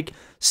little like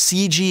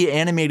CG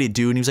animated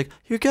dude, and he was like,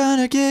 "You're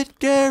gonna get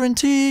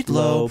guaranteed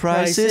low Low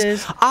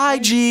prices." prices.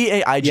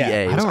 IGA. IGA. Yeah,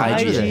 It was I don't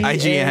remember IGA. that.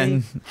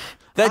 IGN.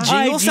 That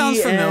jingle sounds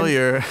IGN,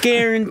 familiar.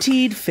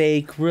 Guaranteed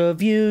fake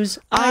reviews.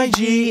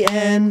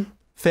 IGN.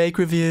 Fake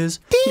reviews.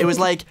 It was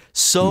like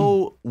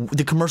so.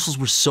 The commercials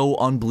were so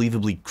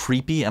unbelievably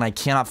creepy, and I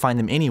cannot find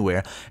them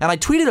anywhere. And I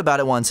tweeted about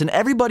it once, and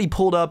everybody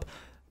pulled up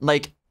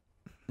like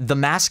the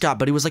mascot,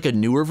 but it was like a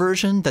newer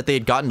version that they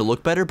had gotten to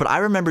look better. But I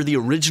remember the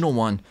original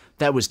one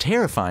that was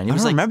terrifying. It I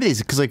was don't like, remember these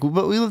because like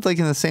but we lived like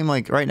in the same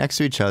like right next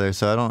to each other,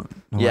 so I don't.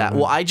 yeah.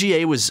 Well,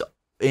 IGA was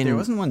in There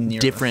wasn't one near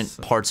different us.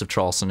 parts of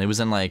Charleston. It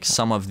was in like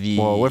some of the.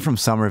 Well, we're from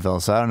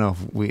Somerville, so I don't know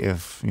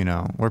if you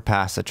know we're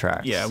past the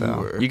track. Yeah, so. we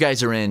were. You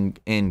guys are in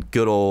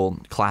good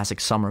old classic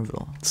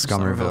Somerville.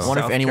 Somerville. I wonder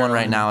if South anyone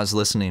right Carolina. now is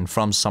listening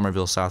from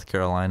Somerville, South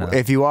Carolina.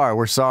 If you are,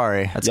 we're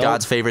sorry. That's Y'all-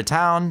 God's favorite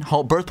town,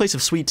 birthplace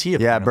of sweet tea.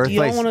 Yeah, apparently.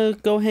 Do y'all birthplace. want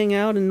to go hang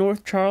out in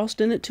North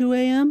Charleston at 2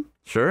 a.m.?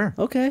 Sure,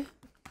 Okay.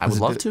 I would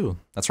love to.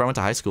 That's where I went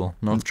to high school,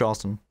 North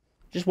Charleston.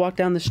 Just walk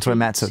down the street. why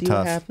Matt's so see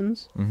tough. what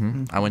happens.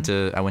 I went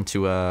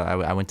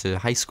to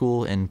high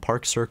school in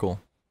Park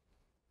Circle,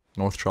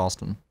 North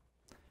Charleston.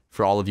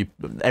 For all of you,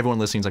 everyone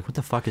listening is like, what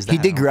the fuck is that? He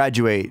did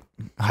graduate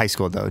high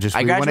school though. Just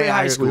I we wanna- graduated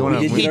high school. We wanna,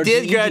 We did He our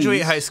did GEDs.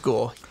 graduate high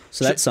school.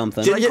 So that's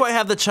something. Didn't quite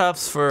have the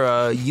chops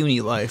for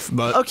uni life,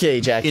 but Okay,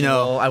 Jack. You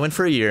know- well, I went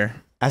for a year.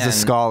 as a and-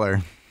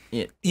 scholar.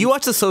 you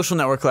watched The Social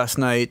Network last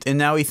night, and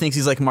now he thinks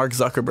he's like Mark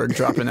Zuckerberg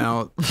dropping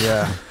out.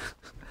 Yeah.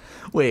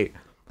 Wait,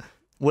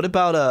 what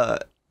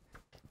about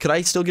could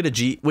I still get a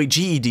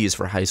GED is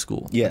for high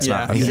school. Yeah. It's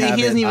Yeah. not. See,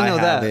 he doesn't even I know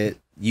have that. it.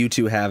 You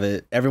two have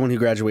it. Everyone who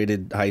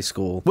graduated high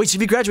school. Wait, so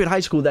if you graduate high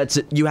school, that's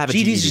it. You have a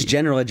GED GED. is just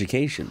general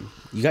education.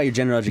 You got your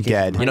general education.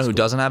 Ged. from You know high who school.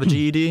 doesn't have a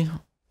GED?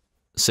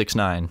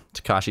 6ix9ine,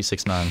 Tekashi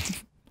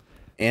 6ix9ine.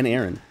 And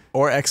Aaron.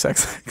 Or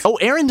XX. Oh,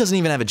 Aaron doesn't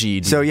even have a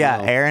GED. So yeah,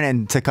 No. Aaron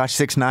and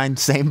Tekashi 6ix9ine,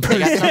 same They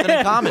person. got something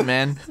in common,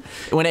 man.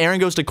 When Aaron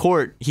goes to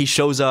court, he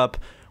shows up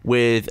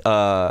with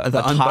a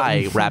tie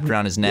unbuttoned- wrapped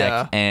around his neck,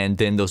 Yeah. and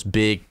then those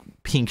big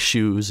pink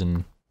shoes,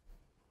 and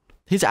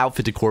his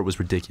outfit to court was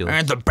ridiculous.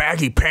 And the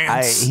baggy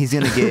pants. He's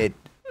going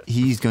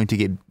to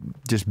get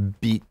just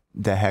beat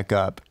the heck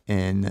up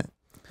in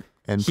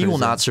He will prison.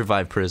 not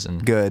survive prison.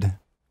 Good.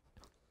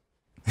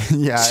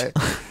 Yeah,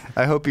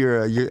 I hope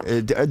you're.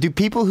 Do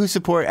people who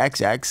support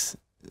XX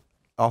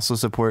also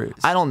support?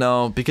 I don't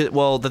know because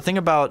the thing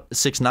about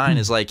 6ix9ine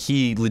is like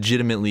he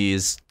legitimately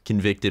is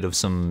convicted of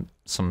some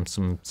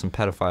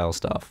pedophile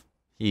stuff.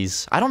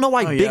 I don't know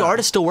why big yeah.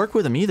 artists still work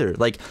with him either.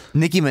 Like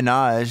Nicki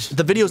Minaj.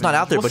 the video's not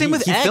out there, Well, but same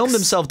with he X. filmed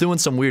himself doing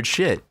some weird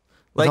shit.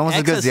 like almost as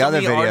X good has as the so other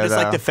many video, artists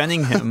like though.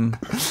 defending him.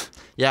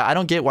 Yeah, I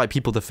don't get why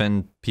people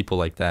defend people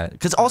like that.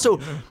 Because also,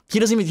 he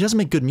doesn't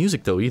make good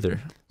music though either.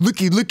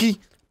 Looky. Licky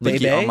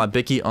on my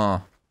Bicky,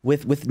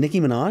 With Nicki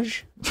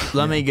Minaj?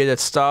 Let me get it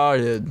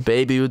started.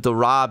 Baby with the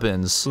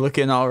Robins.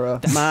 Looking all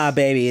rough. My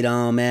baby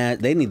don't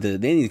matter. They need to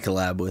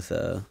collab with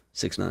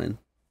 6ix9ine.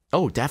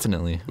 Oh,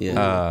 definitely.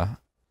 Yeah.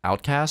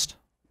 Outcast.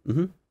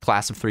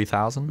 Class of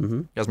 3000.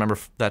 You guys remember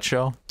that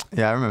show?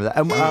 Yeah, I remember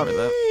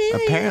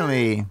that.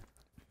 Apparently,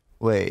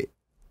 wait,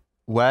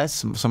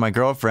 Wes. So my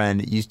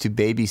girlfriend used to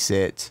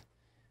babysit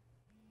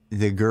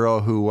the girl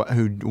who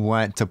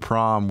went to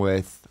prom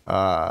with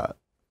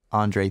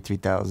Andre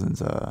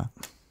 3000's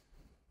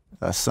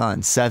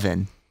son,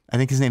 Seven. I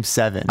think his name's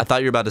Seven. I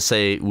thought you were about to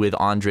say with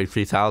Andre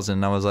 3000.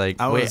 And I was like,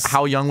 wait,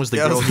 how young was the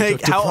girl? was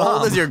like, how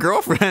old is your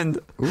girlfriend?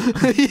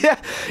 Yeah,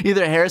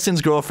 either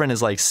Harrison's girlfriend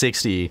is like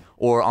 60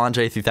 or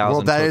Andre 3000.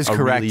 Well, that is took a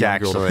correct, really young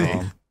girl to actually.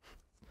 prom.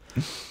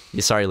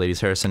 Yeah, sorry, ladies.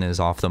 Harrison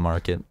is off the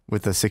market.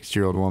 With a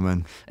 6-year-old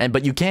woman.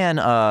 But you can.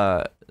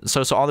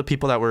 So all the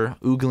people that were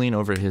oogling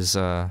over his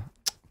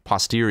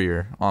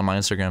posterior on my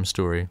Instagram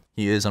story,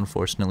 he is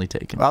unfortunately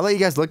taken. I'll let you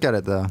guys look at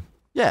it though.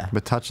 Yeah,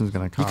 But touching's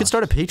gonna cost. you could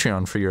start a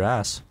Patreon for your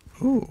ass.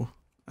 Ooh,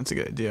 that's a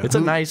good idea. It's a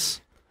nice.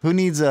 Who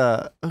needs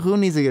to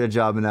get a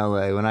job in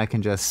LA when I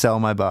can just sell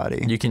my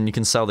body? You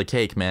can sell the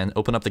cake, man.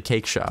 Open up the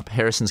cake shop,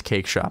 Harrison's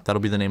Cake Shop. That'll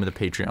be the name of the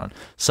Patreon.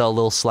 Sell a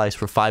little slice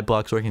for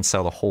 $5, or you can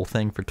sell the whole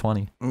thing for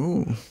 20.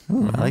 Ooh, I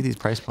like these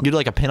price points. You do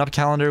like a pinup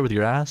calendar with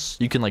your ass.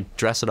 You can like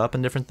dress it up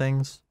in different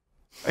things.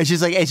 It's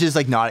just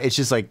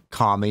like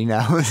comedy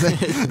now.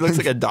 It looks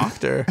like a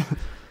doctor.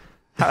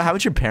 How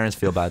would your parents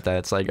feel about that?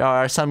 It's like, oh,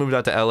 our son moved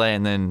out to LA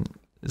and then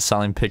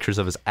selling pictures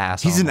of his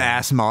ass. He's an online.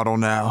 ass model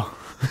now.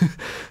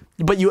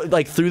 But you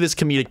like through this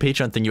comedic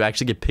Patreon thing, you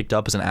actually get picked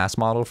up as an ass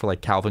model for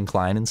like Calvin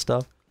Klein and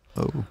stuff.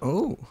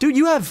 Oh, Dude,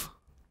 you have.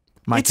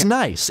 Mike, It's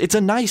nice. It's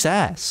a nice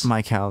ass.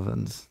 Mike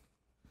Calvin's.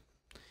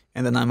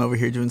 and then I'm over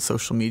here doing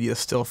social media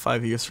still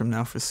 5 years from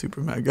now for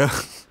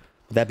SuperMega.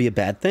 Would that be a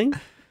bad thing?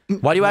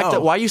 Why do you act?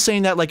 No. Why are you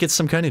saying that like it's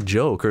some kind of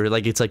joke or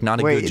like it's like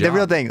not a Wait, good job? the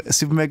real thing.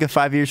 SuperMega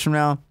 5 years from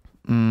now?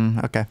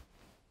 Okay.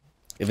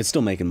 If it's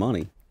still making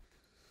money.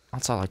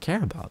 That's all I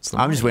care about. It's the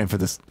I'm just money.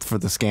 waiting for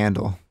the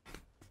scandal.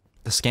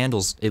 The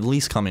scandal's at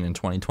least coming in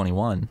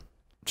 2021.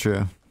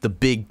 True. The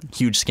big,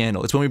 huge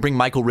scandal. It's when we bring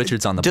Michael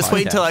Richards on the Just podcast.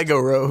 wait till I go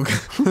rogue.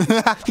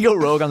 You go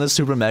rogue on the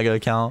SuperMega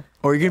account.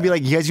 Or you're gonna be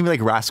like, you guys gonna be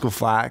like Rascal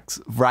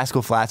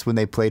Flats when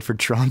they played for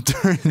Trump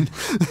during.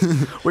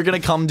 We're gonna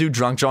come do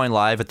Drunk Drawing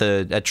Live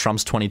at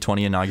Trump's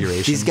 2020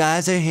 inauguration. These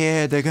guys are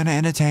here. They're gonna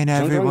entertain Drunk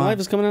Drawing everyone. Live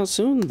is coming out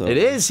soon, though. It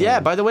is, yeah.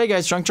 By the way,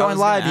 guys, Drunk Drawing was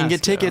gonna Live, you can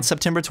get ask, yeah. tickets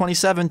September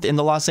 27th in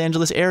the Los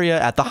Angeles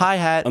area at the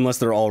Hi-Hat. Unless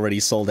they're already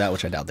sold out,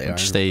 which I doubt they are.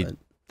 Which but-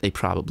 they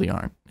probably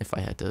aren't, if I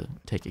had to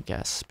take a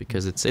guess,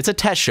 because it's a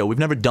test show. We've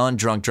never done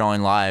Drunk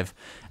Drawing Live.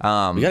 We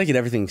got to get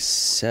everything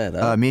set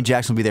up. Me and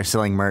Jackson will be there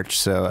selling merch,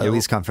 so at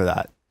least come for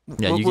that.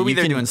 Yeah, We'll be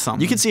there doing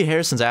something. You can see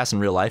Harrison's ass in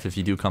real life if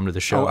you do come to the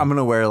show. Oh, I'm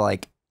gonna wear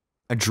like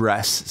a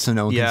dress so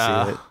no one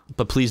can see it.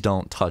 But please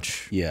don't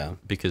touch, yeah.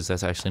 because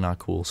that's actually not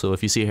cool. So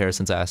if you see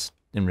Harrison's ass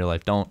in real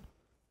life, don't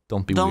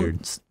be weird.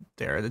 Don't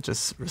stare at it.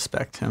 Just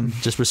respect him.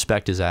 Just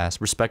respect his ass.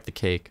 Respect the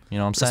cake. You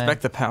know what I'm saying?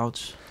 Respect the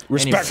pouch.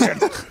 Respect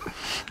it.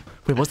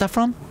 Wait, what's that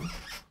from?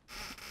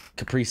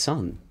 Capri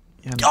Sun.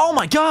 Yeah, Oh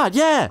my God,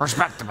 yeah.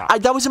 Respect the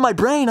That was in my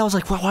brain. I was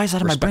like, why is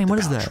that in my brain? What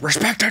is that?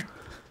 Respect it.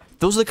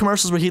 Those are the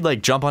commercials where he'd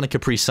like jump on a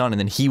Capri Sun and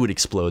then he would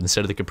explode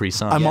instead of the Capri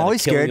Sun. I'm Yeah,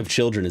 always the killing scared. of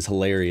children is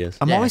hilarious.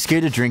 I'm Yeah. always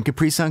scared to drink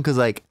Capri Sun because,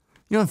 like,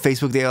 you know, on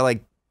Facebook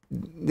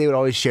they would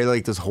always share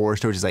like those horror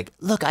stories. Just like,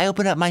 look, I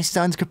opened up my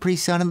son's Capri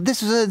Sun and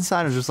this was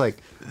inside. It was just like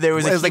There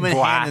was a it was like human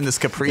black. hand in this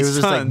Capri It was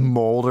just like Sun.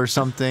 mold or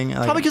something.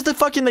 Like, Probably because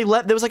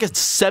there was like a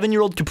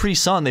 7-year-old Capri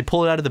Sun. They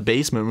pulled it out of the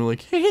basement and we're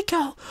like, here you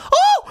go.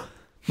 Oh!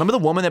 Remember the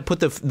woman that put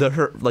the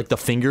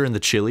finger in the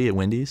chili at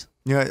Wendy's?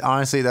 you know,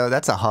 honestly though,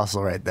 that's a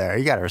hustle right there.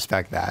 You gotta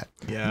respect that.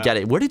 Yeah. Get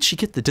it? Where did she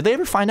get did they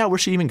ever find out where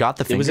she even got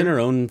the finger? It was in her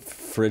own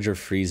fridge or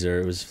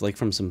freezer. It was like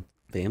from some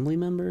family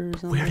member or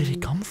something. Where did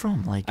it come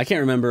from? Like I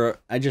can't remember.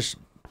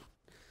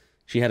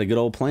 She had a good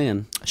old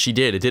plan. she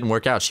did. It didn't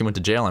work out. She went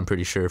to jail, I'm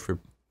pretty sure,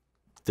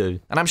 and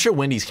I'm sure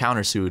Wendy's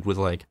countersued with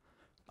like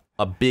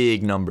a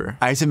big number.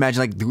 I just imagine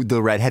like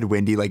the redhead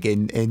Wendy like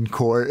in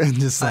court and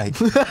just like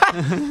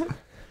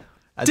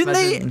Didn't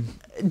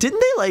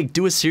they like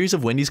do a series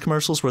of Wendy's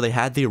commercials where they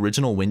had the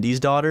original Wendy's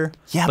daughter?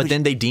 Yeah, but but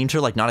then they deemed her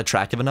like not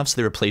attractive enough, so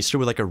they replaced her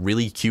with like a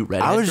really cute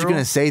redhead I was just girl?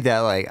 gonna say that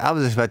like I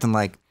was expecting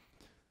like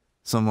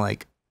some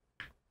like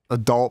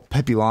adult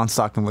Pippi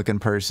Longstocking looking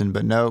person,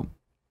 but no.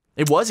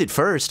 It was at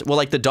first. Well,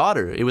 like the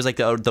daughter. It was like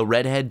the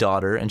redhead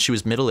daughter, and she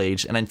was middle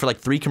aged. And then for like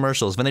 3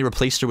 commercials, then they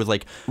replaced her with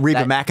like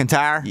Reba that-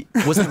 McEntire.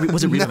 Was it Reba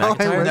No, it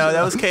McEntire? No,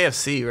 that was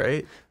KFC,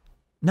 right?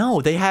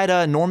 No, they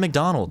had Norm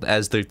Macdonald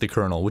as the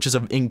Colonel, which is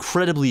an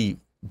incredibly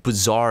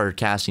bizarre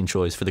casting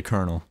choice for the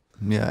Colonel.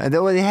 Yeah, and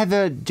then they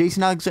had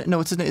Jason Alexander. No,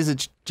 what's his name? Is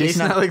it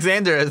Jason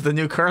Alexander as the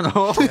new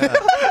colonel.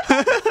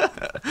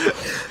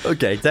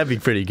 Okay, that'd be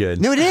pretty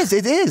good. No, it is.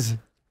 It is.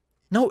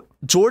 No,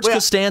 George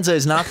Costanza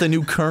is not the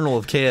new Colonel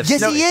of KFC.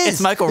 Yes, No, he is.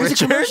 it's Michael There's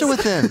Richards. a commercial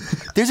with him.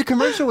 There's a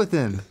commercial with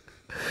him.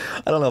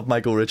 I don't know if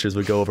Michael Richards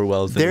would go over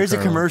well as the There's a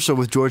Colonel. commercial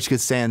with George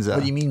Costanza.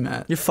 What do you mean,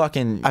 Matt? You're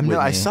fucking. No, I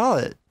with me. saw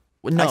it.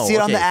 No, I see it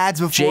on okay. the ads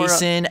before.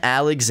 Jason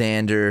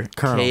Alexander,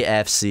 Colonel.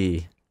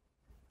 KFC.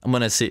 I'm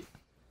gonna see.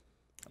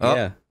 Oh.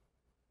 Yeah.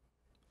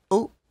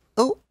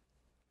 Oh,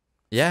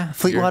 Yeah.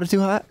 Fleetwater too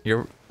hot?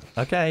 You're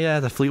okay. Yeah,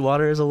 the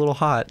Fleetwater is a little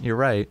hot. You're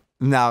right.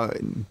 Now,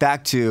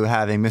 back to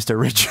having Mr.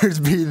 Richards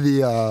be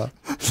the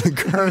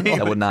colonel.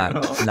 That would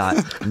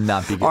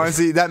not be good.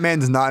 Honestly, that man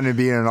does not need to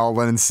be in an all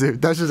linen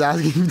suit. That's just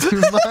asking him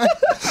too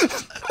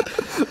much.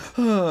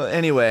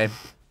 Anyway,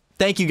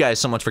 thank you guys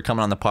so much for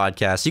coming on the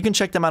podcast. You can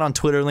check them out on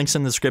Twitter. Links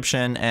in the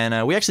description.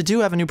 And we actually do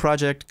have a new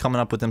project coming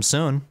up with them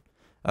soon.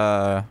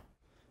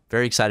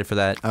 Very excited for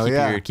that. Oh,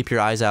 yeah. Keep your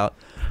eyes out.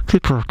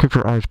 Keep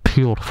your eyes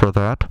peeled for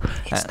that.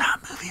 It's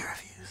not movie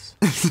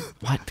reviews.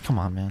 What? Come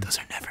on, man. Those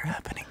are never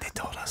happening, they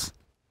told us.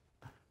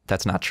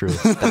 That's not true.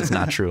 That is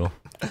not true.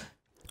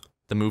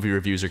 The movie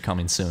reviews are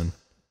coming soon.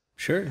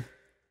 Sure.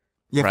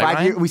 Yeah, Right,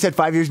 Ryan? we said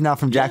 5 years now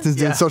from Jackson's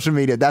doing Yeah. social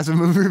media. That's when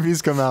movie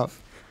reviews come out.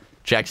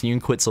 Jackson, you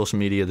can quit social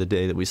media the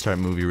day that we start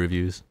movie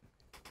reviews.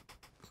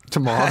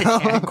 Tomorrow. I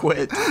can't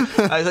quit.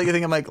 I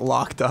think I'm like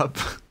locked up.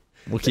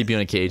 We'll keep you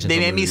in a cage. They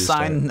until made me movies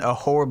start. sign a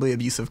horribly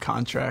abusive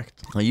contract.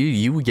 Well,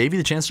 you gave you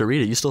the chance to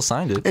read it. You still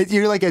signed it.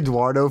 You're like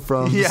Eduardo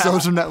from Yeah. the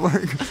Social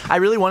Network. I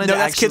really wanted No, to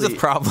that's kids actually.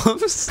 with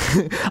problems.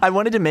 I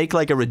wanted to make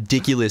like a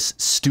ridiculous,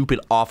 stupid,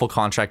 awful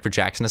contract for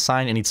Jackson to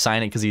sign, and he'd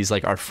sign it because he's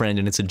like our friend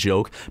and it's a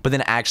joke. But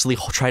then actually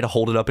try to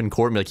hold it up in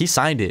court and be like, he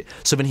signed it.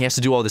 So then he has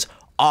to do all this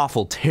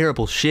awful,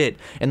 terrible shit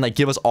and like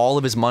give us all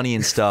of his money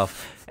and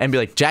stuff. And be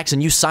like,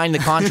 Jackson, you signed the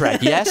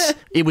contract. Yes,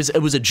 it was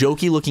a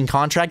jokey looking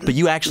contract, but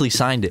you actually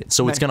signed it,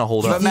 so it's gonna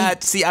hold But up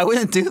Matt, see, I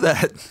wouldn't do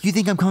that. You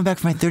think I'm coming back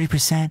for my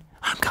 30%?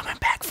 I'm coming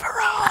back for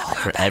all.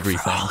 for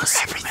everything.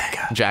 Everything.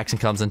 Jackson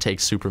comes and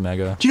takes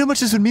SuperMega. Do you know how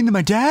much this would mean to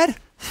my dad?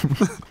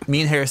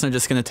 Me and Harrison are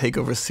just gonna take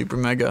over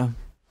SuperMega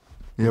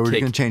Yeah, we're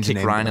going to change the Kick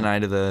name. Ryan and I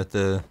to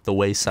the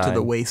wayside. to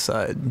the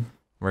wayside.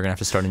 We're gonna have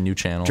to start a new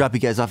channel. Drop you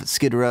guys off at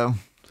Skid Row.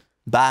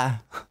 Bye.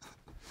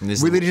 And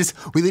this We is-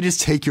 literally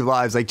just take your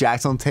lives. Like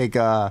Jackson will take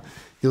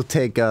you'll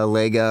take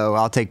Lego.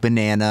 I'll take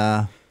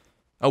banana.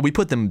 Oh, we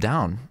put them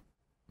down.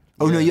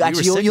 Oh no, Yeah, we you were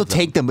actually sick you'll of them.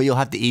 take them, but you'll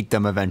have to eat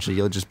them eventually.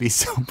 You'll just be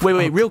so.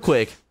 Wait, real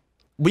quick.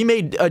 We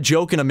made a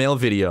joke in a mail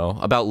video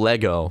about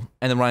Lego,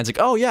 and then Ryan's like,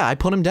 "Oh yeah, I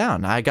put him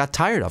down. I got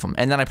tired of him."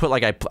 And then I put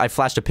like I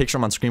flashed a picture of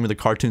him on screen with a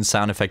cartoon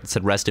sound effect that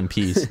said "Rest in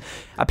peace."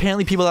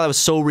 Apparently, people thought it was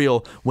so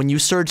real. When you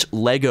search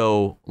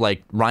Lego,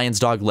 like Ryan's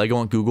dog Lego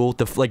on Google,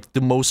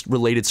 the most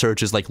related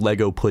search is like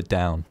Lego put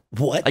down.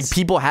 What? Like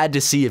people had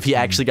to see if he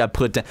actually got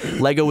put down.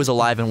 Lego was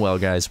alive and well,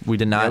 guys. We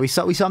did not.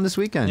 Yeah, we saw him this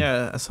weekend.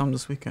 Yeah, I saw him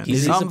this weekend.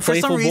 He's a for some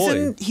playful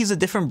reason, boy. he's a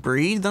different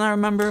breed than I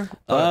remember.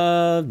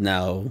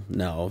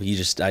 No. You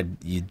just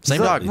you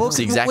Same dog. Well, It's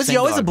the exact Was same he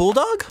always dog. a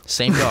bulldog?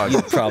 Same dog.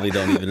 you probably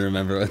don't even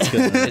remember what's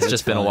going on. It's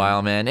just been a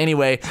while, man.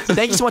 Anyway,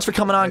 thank you so much for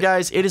coming on,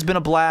 guys. It has been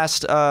a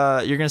blast.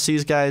 You're gonna see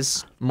these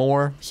guys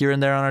more here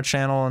and there on our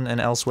channel and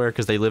elsewhere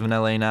because they live in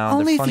LA now.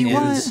 Only They're if funny you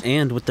dudes. want.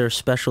 And with their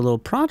special little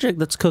project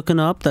that's cooking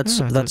up, that's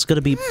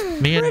gonna be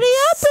Me and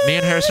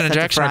Harrison and Like a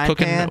Jackson are frying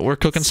cooking. pan. We're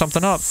cooking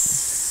something up.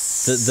 The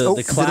Oh, the did a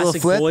little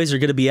classic flip. boys are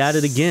going to be at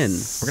it again.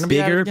 We're gonna be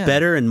at it bigger, again.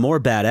 better, and more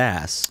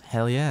badass.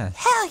 Hell yeah.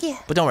 Hell yeah.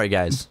 But don't worry,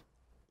 guys.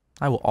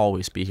 I will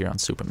always be here on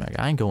SuperMega.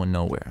 I ain't going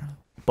nowhere.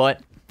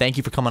 But thank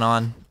you for coming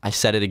on. I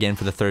said it again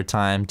for the third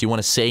time. Do you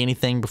want to say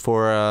anything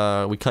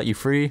before we cut you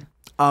free?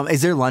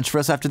 Is there lunch for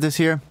us after this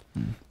here?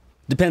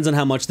 Depends on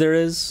how much there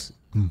is.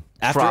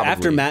 After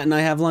Probably. Matt and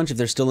I have lunch, if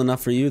there's still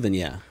enough for you, then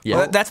yeah. Yeah.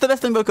 Well, that's the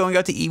best thing about going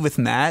out to eat with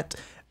Matt.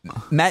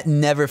 Matt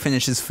never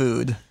finishes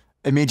food.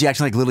 It made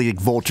Jackson like literally like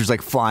vultures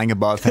like flying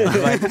above him.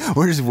 Like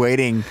we're just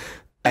waiting,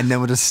 and then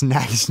we'll just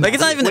snack. Like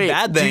it's not even a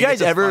bad thing. Do you guys It's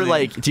just ever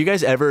funny. do you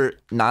guys ever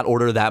not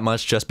order that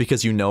much just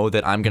because you know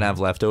that I'm gonna have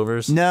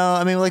leftovers? No,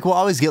 I mean like we'll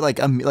always get like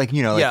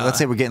you know like Yeah. let's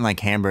say we're getting like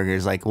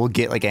hamburgers, like we'll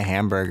get like a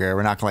hamburger.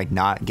 We're not gonna like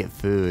not get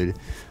food.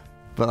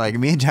 But like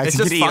me and Jackson, It's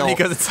just could eat funny all-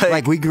 'cause it's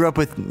like- we grew up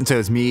with, so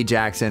it's me,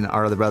 Jackson,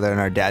 our other brother, and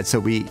our dad. So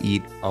we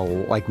eat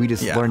like we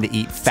just Yeah. learned to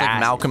eat It's like fast.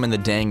 Malcolm in the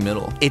dang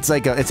middle. It's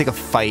like a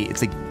fight.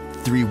 It's like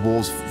three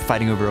wolves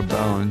fighting over a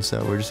bone.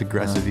 So we're just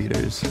aggressive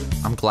eaters.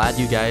 I'm glad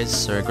you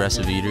guys are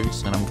aggressive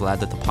eaters, and I'm glad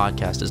that the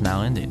podcast is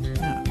now ending.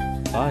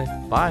 Bye.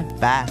 Bye.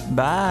 Bye.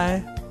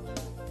 Bye.